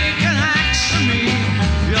take an axe from me,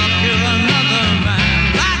 you'll kill another man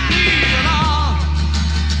like me and all.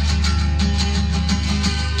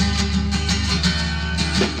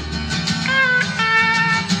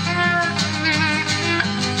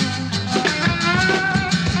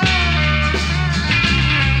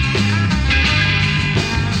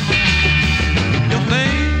 Your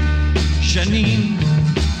fame, Janine,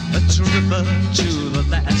 a tripper to the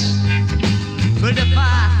last. But if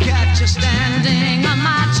I catch you standing on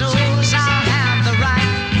my toes, I'll have the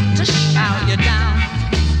right to shout you down.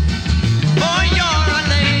 For you're a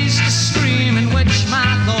lazy stream in which my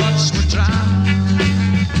thoughts would drown.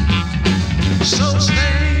 So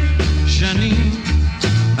stay, Janine,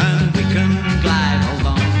 and we can glide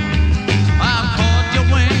along. I've caught your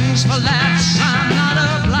wings for laughs, I'm not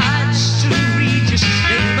obliged to read your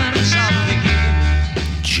statements of the year.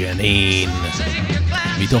 ג'נין.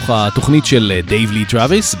 מתוך התוכנית של דייב לי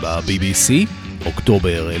טראביס ב-BBC,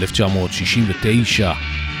 אוקטובר 1969.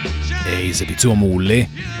 איזה ביצוע מעולה.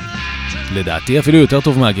 לדעתי אפילו יותר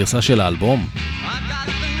טוב מהגרסה של האלבום.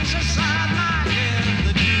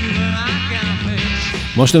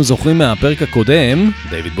 כמו שאתם זוכרים מהפרק הקודם,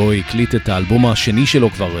 דייוויד בוי הקליט את האלבום השני שלו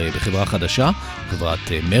כבר בחברה חדשה,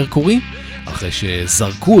 חברת מרקורי, אחרי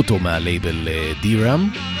שזרקו אותו מהלייבל דיראם.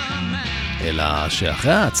 אלא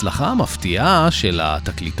שאחרי ההצלחה המפתיעה של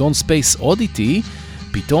התקליטון ספייס אודיטי,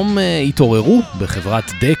 פתאום התעוררו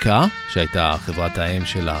בחברת דקה, שהייתה חברת האם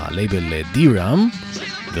של הלייבל דיראם,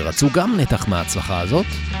 ורצו גם נתח מההצלחה הזאת.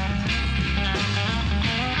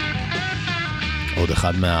 עוד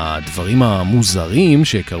אחד מהדברים המוזרים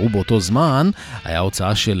שקרו באותו זמן, היה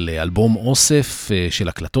הוצאה של אלבום אוסף של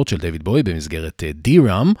הקלטות של דייוויד בוי במסגרת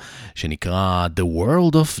דיראם, שנקרא The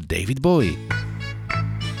World of David Bowie.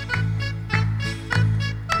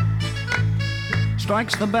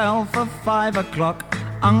 Strikes the bell for 5 o'clock.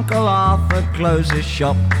 Uncle Arthur closes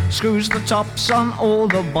shop, screws the tops on all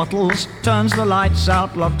the bottles, turns the lights out,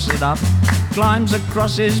 locks it up, climbs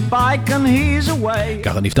across his bike and he's away.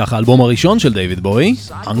 ככה נפתח האלבום הראשון של דייוויד בוי,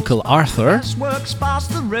 Uncle Arthur,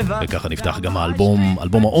 וככה נפתח גם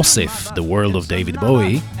אלבום האוסף, The World of David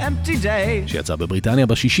Bowie, שיצא בבריטניה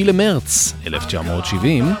ב6 למרץ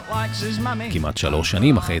 1970, כמעט 3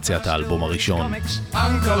 שנים אחרי יציאת האלבום הראשון.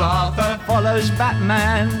 Uncle Arthur follows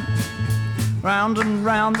Batman. Round and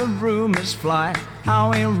round the rumors fly, how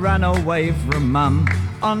he ran away from Mum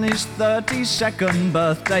on his 32nd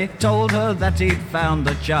birthday, told her that he'd found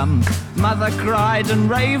a chum. Mother cried and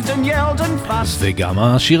raved and yelled and fussed. וגם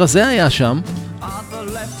השיר הזה היה שם. Arthur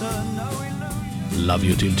left her no illusion. Love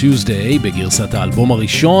You Till Tuesday בגרסת האלבום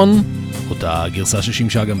הראשון, אותה גרסה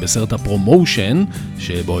ששימשה גם בסרט הפרומושן,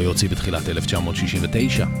 שבו יוציא בתחילת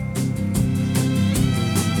 1969.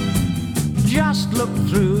 Just look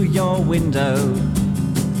through your window.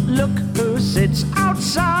 Look who sits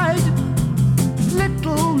outside.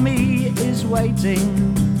 Little me is waiting,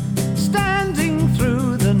 standing through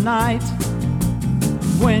the night.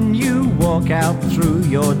 When you walk out through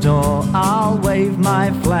your door, I'll wave my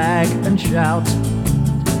flag and shout,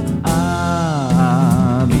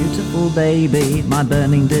 ah, beautiful baby, my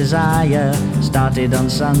burning desire started on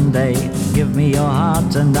Sunday. Give me your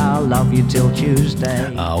heart and I'll love you till Tuesday.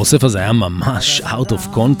 האוסף הזה היה ממש out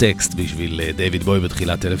of context בשביל דיוויד בוי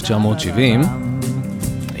בתחילת 1970.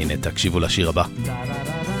 הנה, תקשיבו לשיר הבא.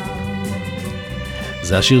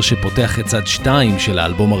 זה השיר שפותח את צד 2 של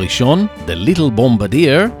האלבום הראשון, The Little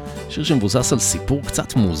Bombardier, שיר שמבוסס על סיפור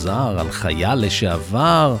קצת מוזר, על חייל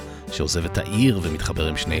לשעבר שעוזב את העיר ומתחבר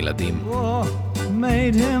עם שני ילדים.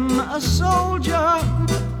 Made him a soldier,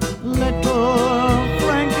 little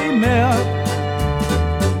Frankie Mayer.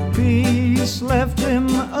 Peace left him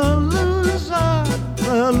a loser,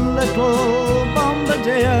 the little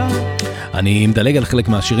bombardier. אני מדלג על חלק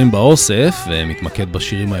מהשירים באוסף ומתמקד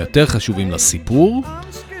בשירים היותר חשובים לסיפור.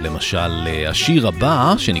 למשל, השיר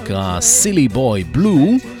הבא שנקרא Silly Boy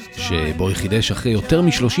Blue, שבו חידש אחרי יותר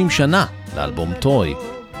מ-30 שנה לאלבום טוי.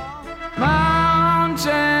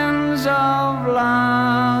 Mountains of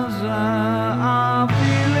Lhasa are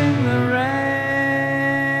feeling the rain.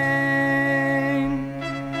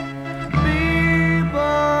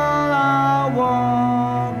 People are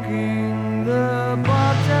walking the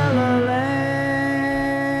Portela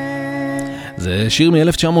Lane. זה שיר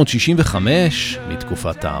מ-1965,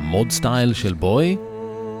 מתקופת המוד סטייל של בוי,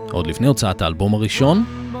 עוד לפני הוצאת האלבום הראשון.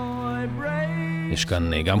 יש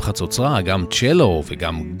כאן גם חצוצרה, גם צ'לו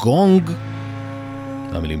וגם גונג.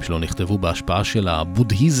 המילים שלו נכתבו בהשפעה של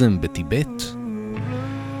הבודהיזם בטיבט.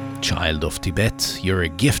 Child of Tibet, you're a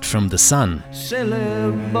gift from the sun.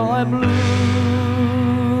 Silly boy blue.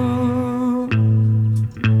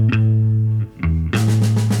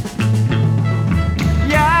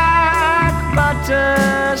 Yak butter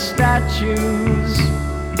statues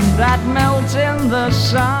that melt in the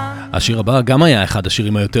sun. השיר הבא גם היה אחד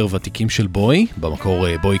השירים היותר ותיקים של בוי. במקור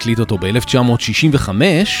בוי הקליט אותו ב-1965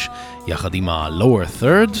 יחד עם ה-Lower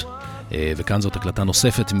Third, וכאן זאת הקלטה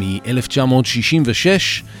נוספת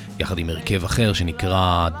מ-1966 יחד עם הרכב אחר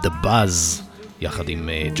שנקרא The Buzz יחד עם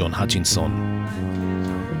ג'ון הטשינסון.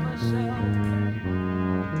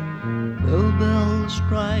 The bell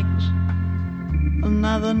strikes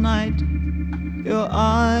another night. Your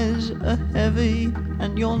eyes are heavy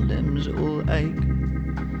and your limbs all ache.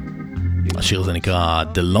 השיר הזה נקרא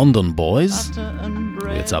The London Boys, הוא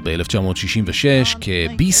יצא ב-1966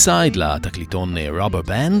 כבי-סייד לתקליטון Rubber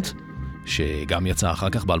Band, שגם יצא אחר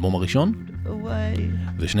כך באלבום הראשון.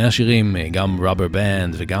 ושני השירים, גם Rubber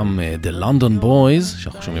Band וגם The London Boys,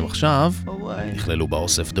 שאנחנו שומעים עכשיו, נכללו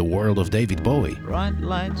באוסף The World of David Bowie. Bright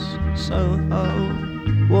lights, Soho,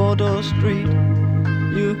 Wardour Street.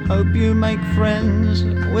 You hope you make friends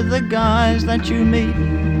with the guys that you meet.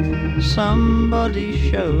 Somebody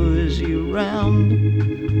shows you round.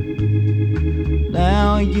 Now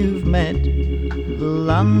you've met the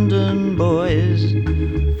London boys.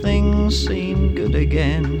 Things seem good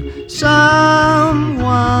again.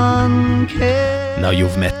 Someone cares. Now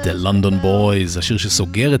you've met the London Boys, השיר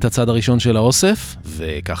שסוגר את הצד הראשון של האוסף,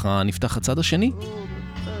 וככה נפתח הצד השני.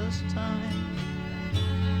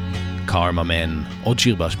 Karma Man, עוד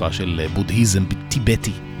שיר בהשפעה של בודהיזם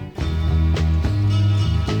טיבטי.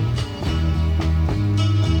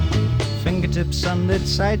 Fingertips sunlit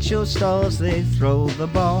sideshow stalls, they throw the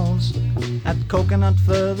balls at coconut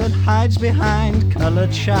fur that hides behind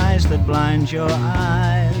colored shies that blind your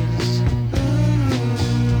eyes.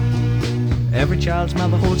 Every child's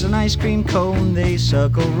mother holds an ice cream cone, they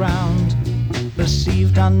circle round,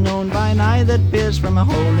 perceived unknown by an eye that peers from a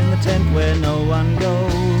hole in the tent where no one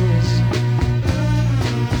goes.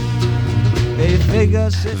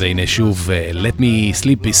 והנה שוב Let Me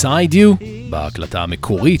Sleep Beside You בהקלטה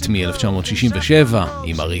המקורית מ-1967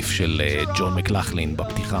 עם הריף של ג'ון מקלחלין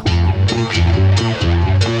בפתיחה.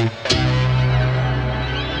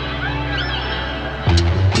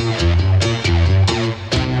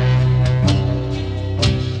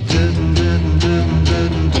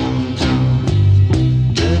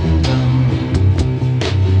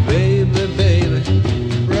 Baby, baby,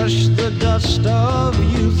 brush the dust of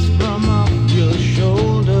youth from off your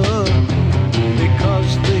shoulder,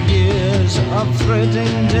 because the years of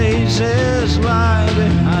threading daisies lie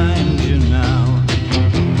behind you now.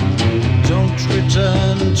 Don't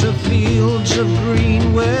return to fields of green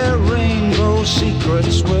where rainbow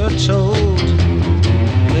secrets were told.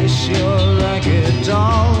 Place your ragged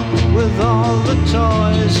doll with all the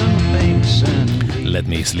toys and paints and... Let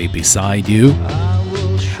Me Sleep Beside You.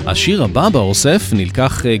 השיר הבא באוסף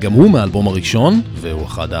נלקח גם הוא מהאלבום הראשון, והוא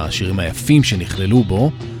אחד השירים היפים שנכללו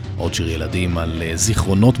בו, עוד שיר ילדים על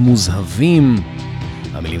זיכרונות מוזהבים.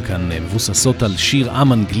 המילים כאן מבוססות על שיר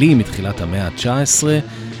עם אנגלי מתחילת המאה ה-19,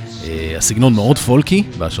 הסגנון מאוד פולקי,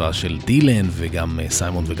 בהשראה של דילן וגם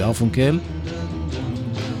סיימון וגרפונקל.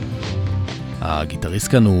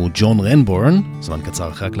 הגיטריסט כאן הוא ג'ון רנבורן, זמן קצר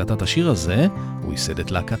אחרי הקלטת השיר הזה, הוא ייסד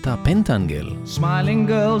את להקת הפנטנגל. Smiling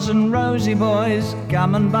girls and rosy boys,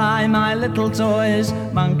 come and buy my little toys,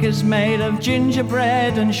 monkeys made of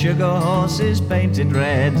gingerbread and sugar horses painted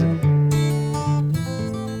red.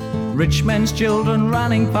 Rich men's children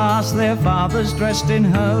running past their fathers dressed in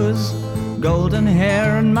hose, golden hair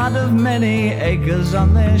and mud of many acres on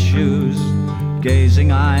their shoes.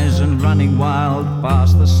 Gazing eyes and running wild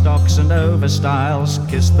past the stocks and overstyles,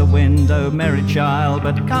 kiss the window, merry child,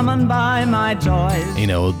 but come and buy my toys.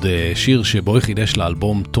 הנה עוד שיר שבוי חידש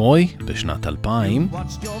לאלבום טוי בשנת 2000.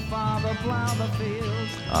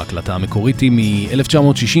 ההקלטה המקורית היא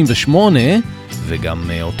מ-1968,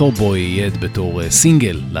 וגם אותו בוי ייעד בתור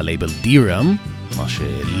סינגל ללייבל דירם, מה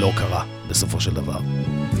שלא קרה בסופו של דבר.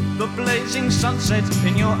 The blazing sunset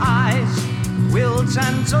in your eyes will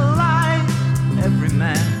tantalize every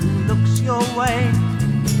man who looks your way.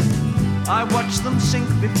 I watch them sink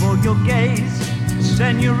before your gaze,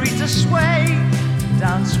 señorita sway,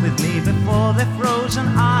 dance with me before their frozen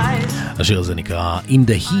eyes. השיר הזה נקרא In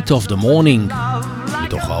the Heat of the Morning,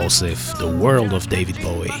 מתוך האוסף The World of David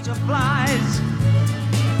Bowie.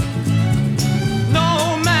 No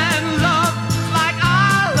man loved like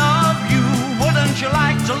I love you, wouldn't you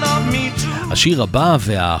like to love me too? השיר הבא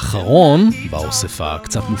והאחרון באוסף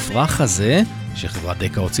הקצת מופרך הזה, שחברת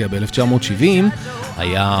דקה הוציאה ב-1970,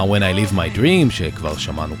 היה When I Live My Dream, שכבר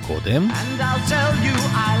שמענו קודם.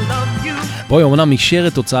 בוי אומנם מישר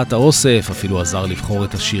את הוצאת האוסף, אפילו עזר לבחור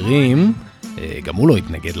את השירים, גם הוא לא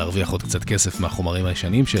התנגד להרוויח עוד קצת כסף מהחומרים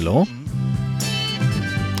הישנים שלו,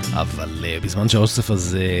 אבל בזמן שהאוסף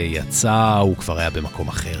הזה יצא, הוא כבר היה במקום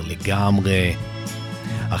אחר לגמרי.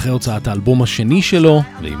 אחרי הוצאת האלבום השני שלו,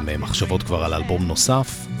 ועם מחשבות כבר על אלבום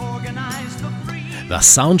נוסף,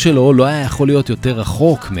 והסאונד שלו לא היה יכול להיות יותר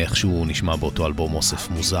רחוק מאיך שהוא נשמע באותו אלבום אוסף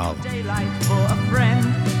מוזר.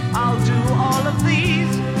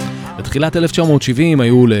 בתחילת 1970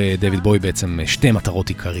 היו לדויד בוי בעצם שתי מטרות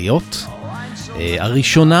עיקריות.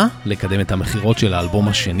 הראשונה, לקדם את המחירות של האלבום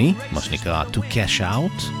השני, מה שנקרא To Cash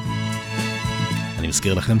Out. אני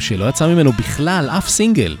מזכיר לכם שלא יצא ממנו בכלל אף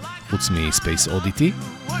סינגל, חוץ מספייס אודיטי.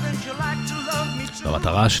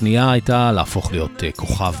 והמטרה השנייה הייתה להפוך להיות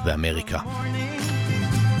כוכב באמריקה.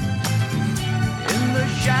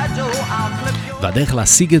 והדרך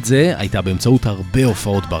להשיג את זה הייתה באמצעות הרבה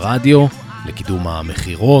הופעות ברדיו, לקידום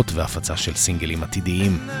המחירות והפצה של סינגלים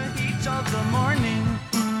עתידיים.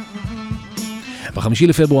 ב-5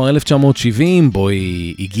 לפברואר 1970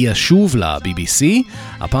 בוי הגיע שוב ל-BBC,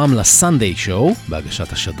 הפעם לסנדיי שואו,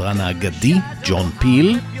 בהגשת השדרן האגדי ג'ון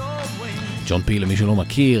פיל. ג'ון פיל, למי שלא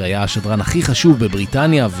מכיר, היה השדרן הכי חשוב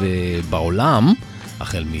בבריטניה ובעולם,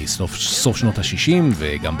 החל מסוף שנות ה-60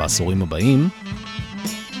 וגם בעשורים הבאים.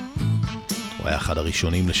 הוא היה אחד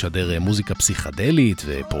הראשונים לשדר מוזיקה פסיכדלית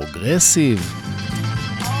ופרוגרסיב.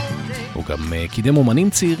 הוא גם קידם אומנים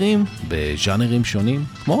צעירים בז'אנרים שונים,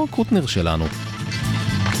 כמו קוטנר שלנו.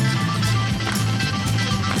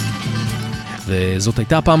 וזאת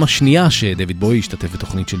הייתה הפעם השנייה שדויד בוי השתתף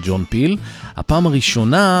בתוכנית של ג'ון פיל. הפעם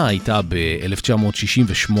הראשונה הייתה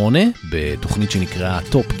ב-1968 בתוכנית שנקראה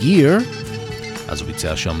טופ גיר, אז הוא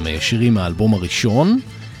ביצע שם שירים מהאלבום הראשון.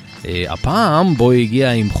 הפעם בוי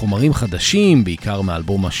הגיע עם חומרים חדשים, בעיקר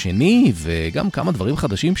מהאלבום השני, וגם כמה דברים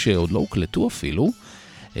חדשים שעוד לא הוקלטו אפילו.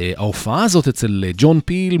 ההופעה הזאת אצל ג'ון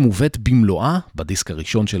פיל מובאת במלואה בדיסק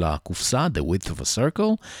הראשון של הקופסה, The Width of a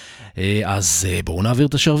Circle. אז בואו נעביר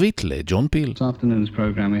את השרביט לג'ון פיל. This afternoon's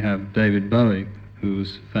program we have David Bowie,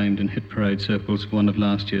 who's famed in hit parade circles for one of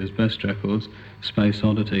last year's best records, Space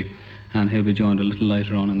Oddity. And he'll be joined a little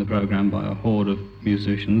later on in the program by a horde of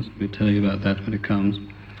musicians. We'll tell you about that when it comes.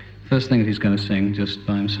 First thing that he's going to sing just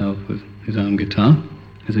by himself with his own guitar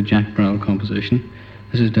is a Jack Brel composition.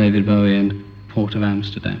 This is David Bowie and Port of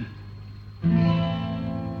Amsterdam.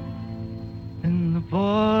 In the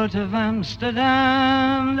port of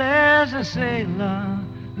Amsterdam there's a sailor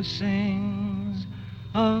who sings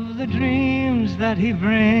of the dreams that he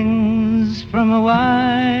brings from a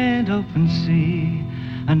wide open sea.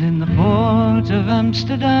 And in the port of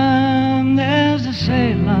Amsterdam there's a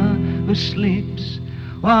sailor who sleeps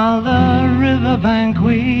while the riverbank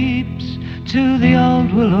weeps to the old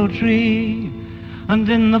willow tree. And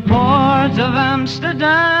in the port of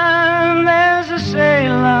Amsterdam there's a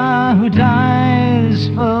sailor who dies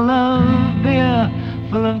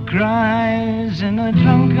cries in a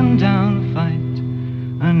drunken down fight.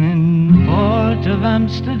 And in the port of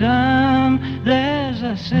Amsterdam, there's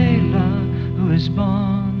a sailor who is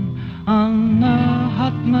born on a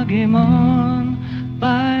hot muggy morn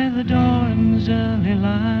by the dawn's early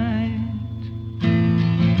light.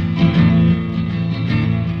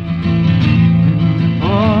 In the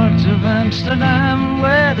port of Amsterdam,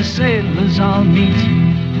 where the sailors all meet,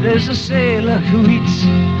 there's a sailor who eats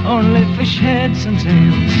only fish heads and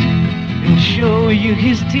tails. He'll show you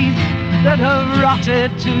his teeth that have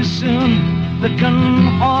rotted too soon, that can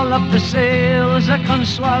haul up the sails, that can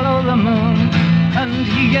swallow the moon. And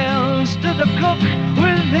he yells to the cook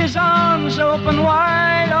with his arms open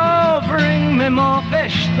wide, oh, bring me more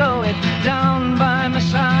fish, throw it down by my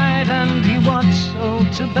side. And he wants so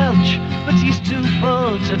to belch, but he's too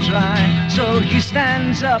full to try. So he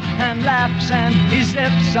stands up and laughs and he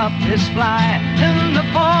zips up his fly. In the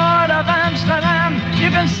port of Amsterdam, you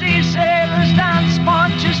can see sailors dance,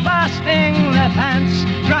 paunches fastening their pants,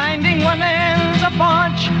 grinding one end a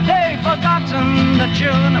paunch. They've forgotten the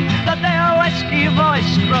tune that their whiskey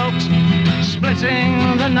voice croaks,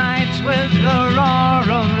 splitting the night with the roar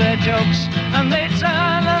of their jokes. And they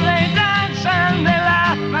turn and they dance and they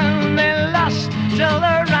laugh and they lust till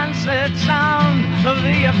the rancid sound of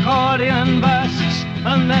the accordion bursts.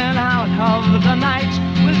 And then out of the night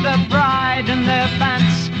with the bride in their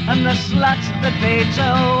pants and the slut that they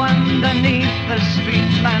tow underneath the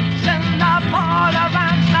street lamps. In the port of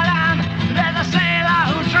Amsterdam, there's a sailor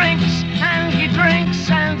who drinks and he drinks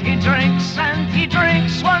and he drinks and he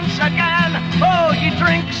drinks once again. Oh, he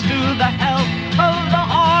drinks to the health of the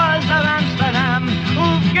whores of Amsterdam,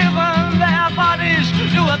 who've given their bodies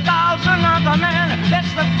to 1,000 other men.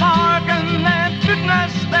 That's the bargain, their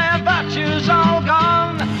goodness, their virtues all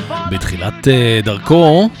gone. בתחילת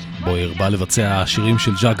דרכו, בויר בא לבצע שירים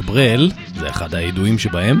של ז'אק ברל, זה אחד הידועים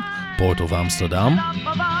שבהם, פורט אוף אמסטרדם.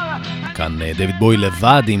 כאן דויד בוי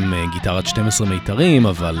לבד עם גיטרת 12 מיתרים,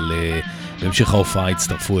 אבל בהמשך ההופעה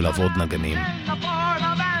הצטרפו אליו עוד נגנים.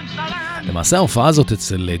 למעשה ההופעה הזאת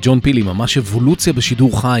אצל ג'ון פיל היא ממש אבולוציה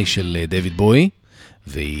בשידור חי של דויד בוי,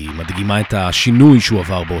 והיא מדגימה את השינוי שהוא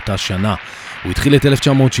עבר באותה שנה. הוא התחיל את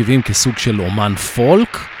 1970 כסוג של אומן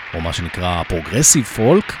פולק, או מה שנקרא פרוגרסיב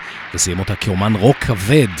פולק, וסיים אותה כאומן רוק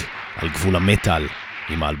כבד על גבול המטל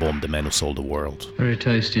עם האלבום The Man Who Sold the World. Very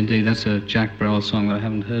tasty indeed. That's a Jack Brel song that I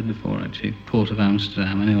haven't heard before actually, Port of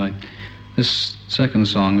Amsterdam. Anyway, this second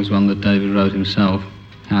song is one that David wrote himself,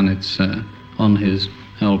 and it's on his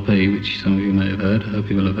LP, which some of you may have heard, I hope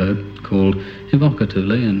you will have heard, called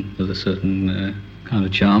evocatively and with a certain kind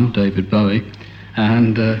of charm, David Bowie,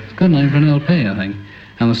 and it's got a name for an LP, I think,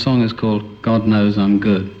 and the song is called God Knows I'm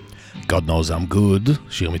Good. God Knows I'm Good,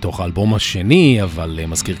 שיר מתוך האלבום השני, אבל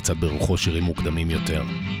מזכיר קצת ברוחו שירים מוקדמים יותר.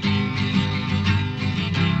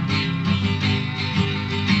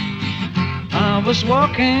 I was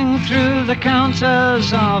walking through the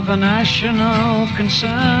counters of a national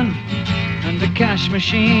concern, and the cash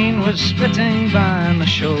machine was spitting by my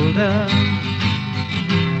shoulder,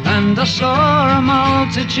 and I saw a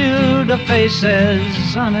multitude of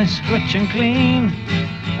faces, honest, rich and clean,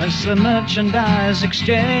 as the merchandise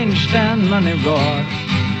exchanged and money roared.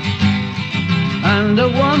 And a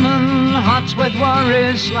woman, hot with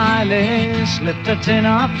worry, slyly slipped a tin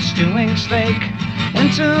of stewing steak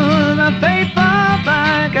into the paper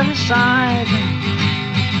bag at her side.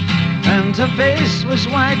 And her face was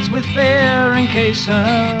white with fear in case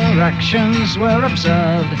her actions were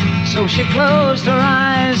absurd. So she closed her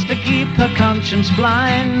eyes to keep her conscience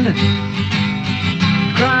blind,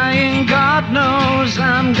 crying, God knows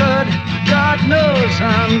I'm good, God knows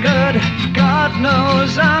I'm good, God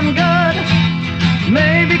knows I'm good.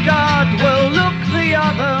 Maybe God will look the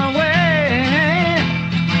other way.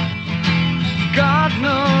 God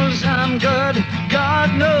knows I'm good, God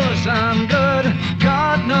knows I'm good,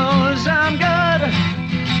 God knows I'm good.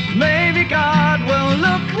 Maybe God will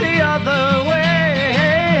look the other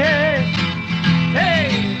way. Hey!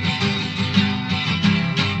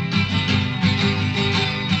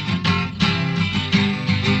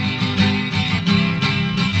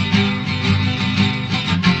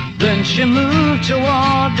 Then she moved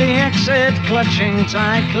toward the exit, clutching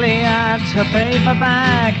tightly at her paper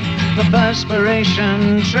bag. The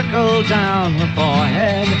perspiration trickled down her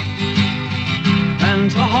forehead, and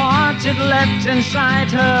her heart it leapt inside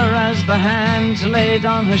her as the hand laid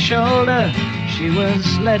on her shoulder. She was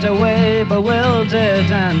led away, bewildered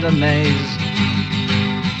and amazed.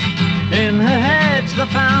 In her head the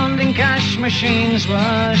pounding cash machines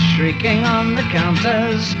were shrieking on the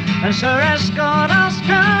counters, and Sir Escort asked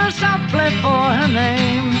her softly for her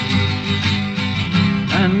name.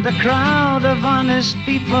 And a crowd of honest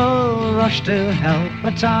people rushed to help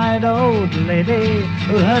a tired old lady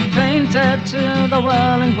who had fainted to the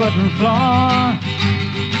whirling wooden floor,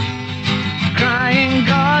 crying,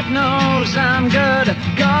 God knows I'm good,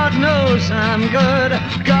 God knows I'm good,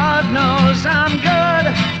 God knows I'm good.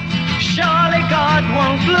 Surely God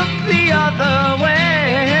won't look the other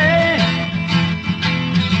way.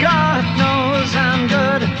 God knows I'm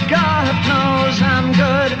good, God knows I'm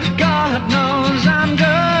good, God knows I'm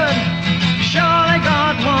good. Surely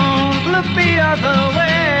God won't look the other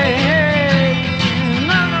way.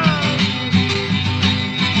 No, no.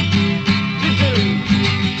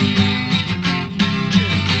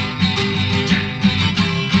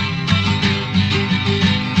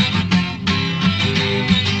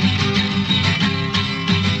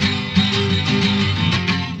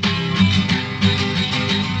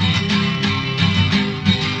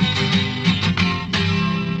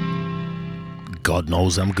 God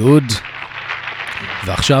knows I'm good.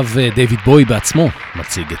 ועכשיו דיוויד בוי בעצמו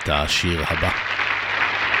מציג את השיר הבא.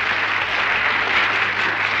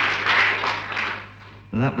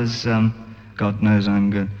 That was God Knows I'm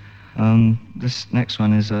Good. This next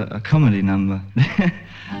one is a comedy number.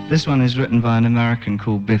 This one is written by an American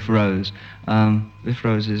called Biff Rose. Biff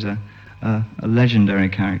Rose is a legendary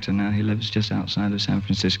character now. He lives just outside of San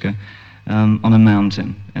Francisco on a mountain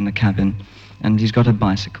in a cabin. And he's got a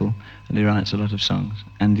bicycle, and he writes a lot of songs.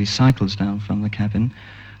 And he cycles down from the cabin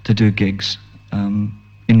to do gigs,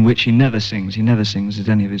 in which he never sings. He never sings at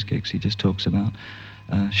any of his gigs. He just talks about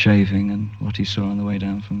shaving and what he saw on the way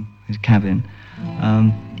down from his cabin,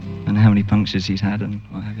 and how many punctures he's had and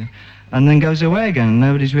what have you. And then goes away again, and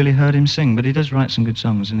nobody's really heard him sing. But he does write some good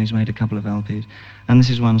songs, and he's made a couple of LPs. And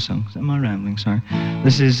this is one song. Am I rambling? Sorry.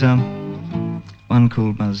 This is one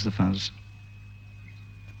called Buzz the Fuzz.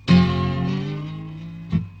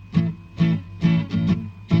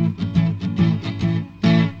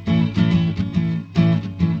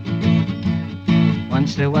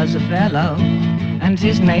 Once there was a fellow, and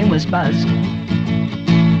his name was Buzz.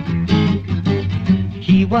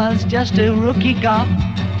 He was just a rookie cop,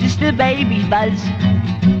 just a baby Buzz.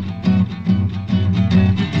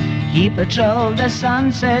 He patrolled the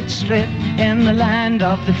Sunset Strip in the land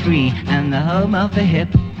of the free and the home of the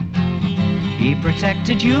hip. He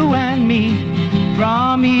protected you and me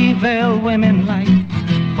from evil women like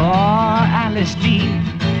poor Alice D.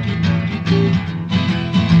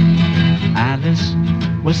 Alice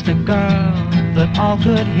was the girl that all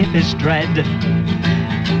good hippies dread,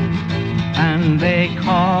 and they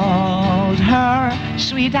called her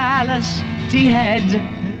Sweet Alice T-Head.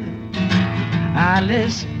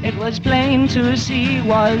 Alice, it was plain to see,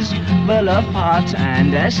 was full of pot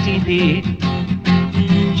and STD.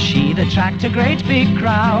 She'd attract a great big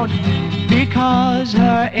crowd because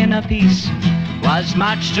her inner peace was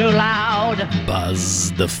much too loud.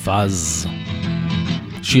 Buzz the Fuzz,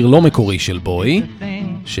 שיר לא מקורי של בוי,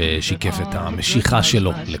 ששיקף את המשיכה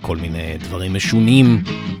שלו לכל מיני דברים משונים,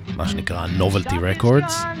 מה שנקרא Novelty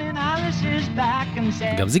Records.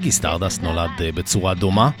 גם זיגי סטארדסט נולד בצורה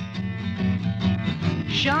דומה.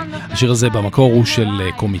 השיר הזה במקור הוא של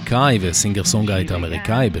קומיקאי וסינגר סונגרייטר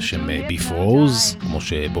אמריקאי בשם ביף רוז, כמו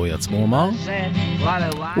שבוי עצמו אמר.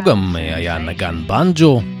 הוא גם היה נגן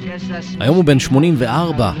בנג'ו. היום הוא בן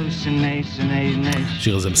 84.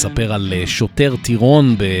 השיר הזה מספר על שוטר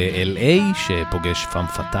טירון ב-LA שפוגש פאם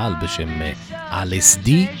פטל בשם LSD,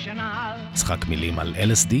 משחק מילים על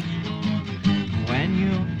LSD.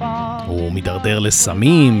 הוא מדרדר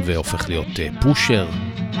לסמים והופך להיות פושר.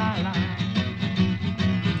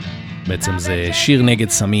 בעצם זה שיר נגד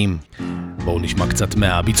סמים. בואו נשמע קצת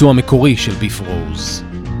מהביצוע המקורי של ביף רוז.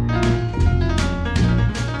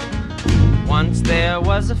 Once there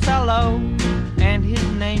was a fellow and his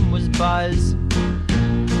name was Buzz.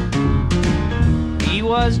 He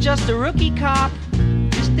was just a rookie cop,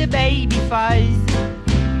 just a baby fuzz.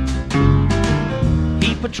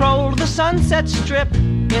 He patrolled the Sunset Strip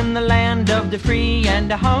in the land of the free and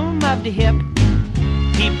the home of the hip.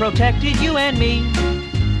 He protected you and me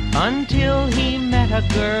until he met a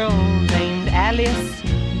girl named Alice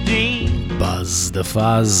D. Buzz the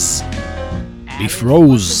Fuzz, Biff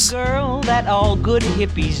Rose. The girl that all good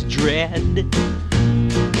hippies dread,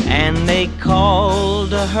 and they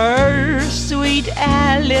called her Sweet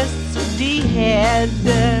Alice D-Head.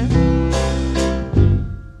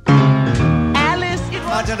 Alice,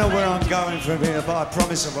 I don't know where I'm going from here, but I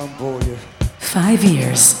promise I won't bore you. 5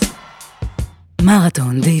 years.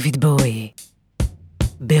 Marathon David Bowie.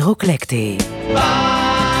 ברוקלקטי. Bye.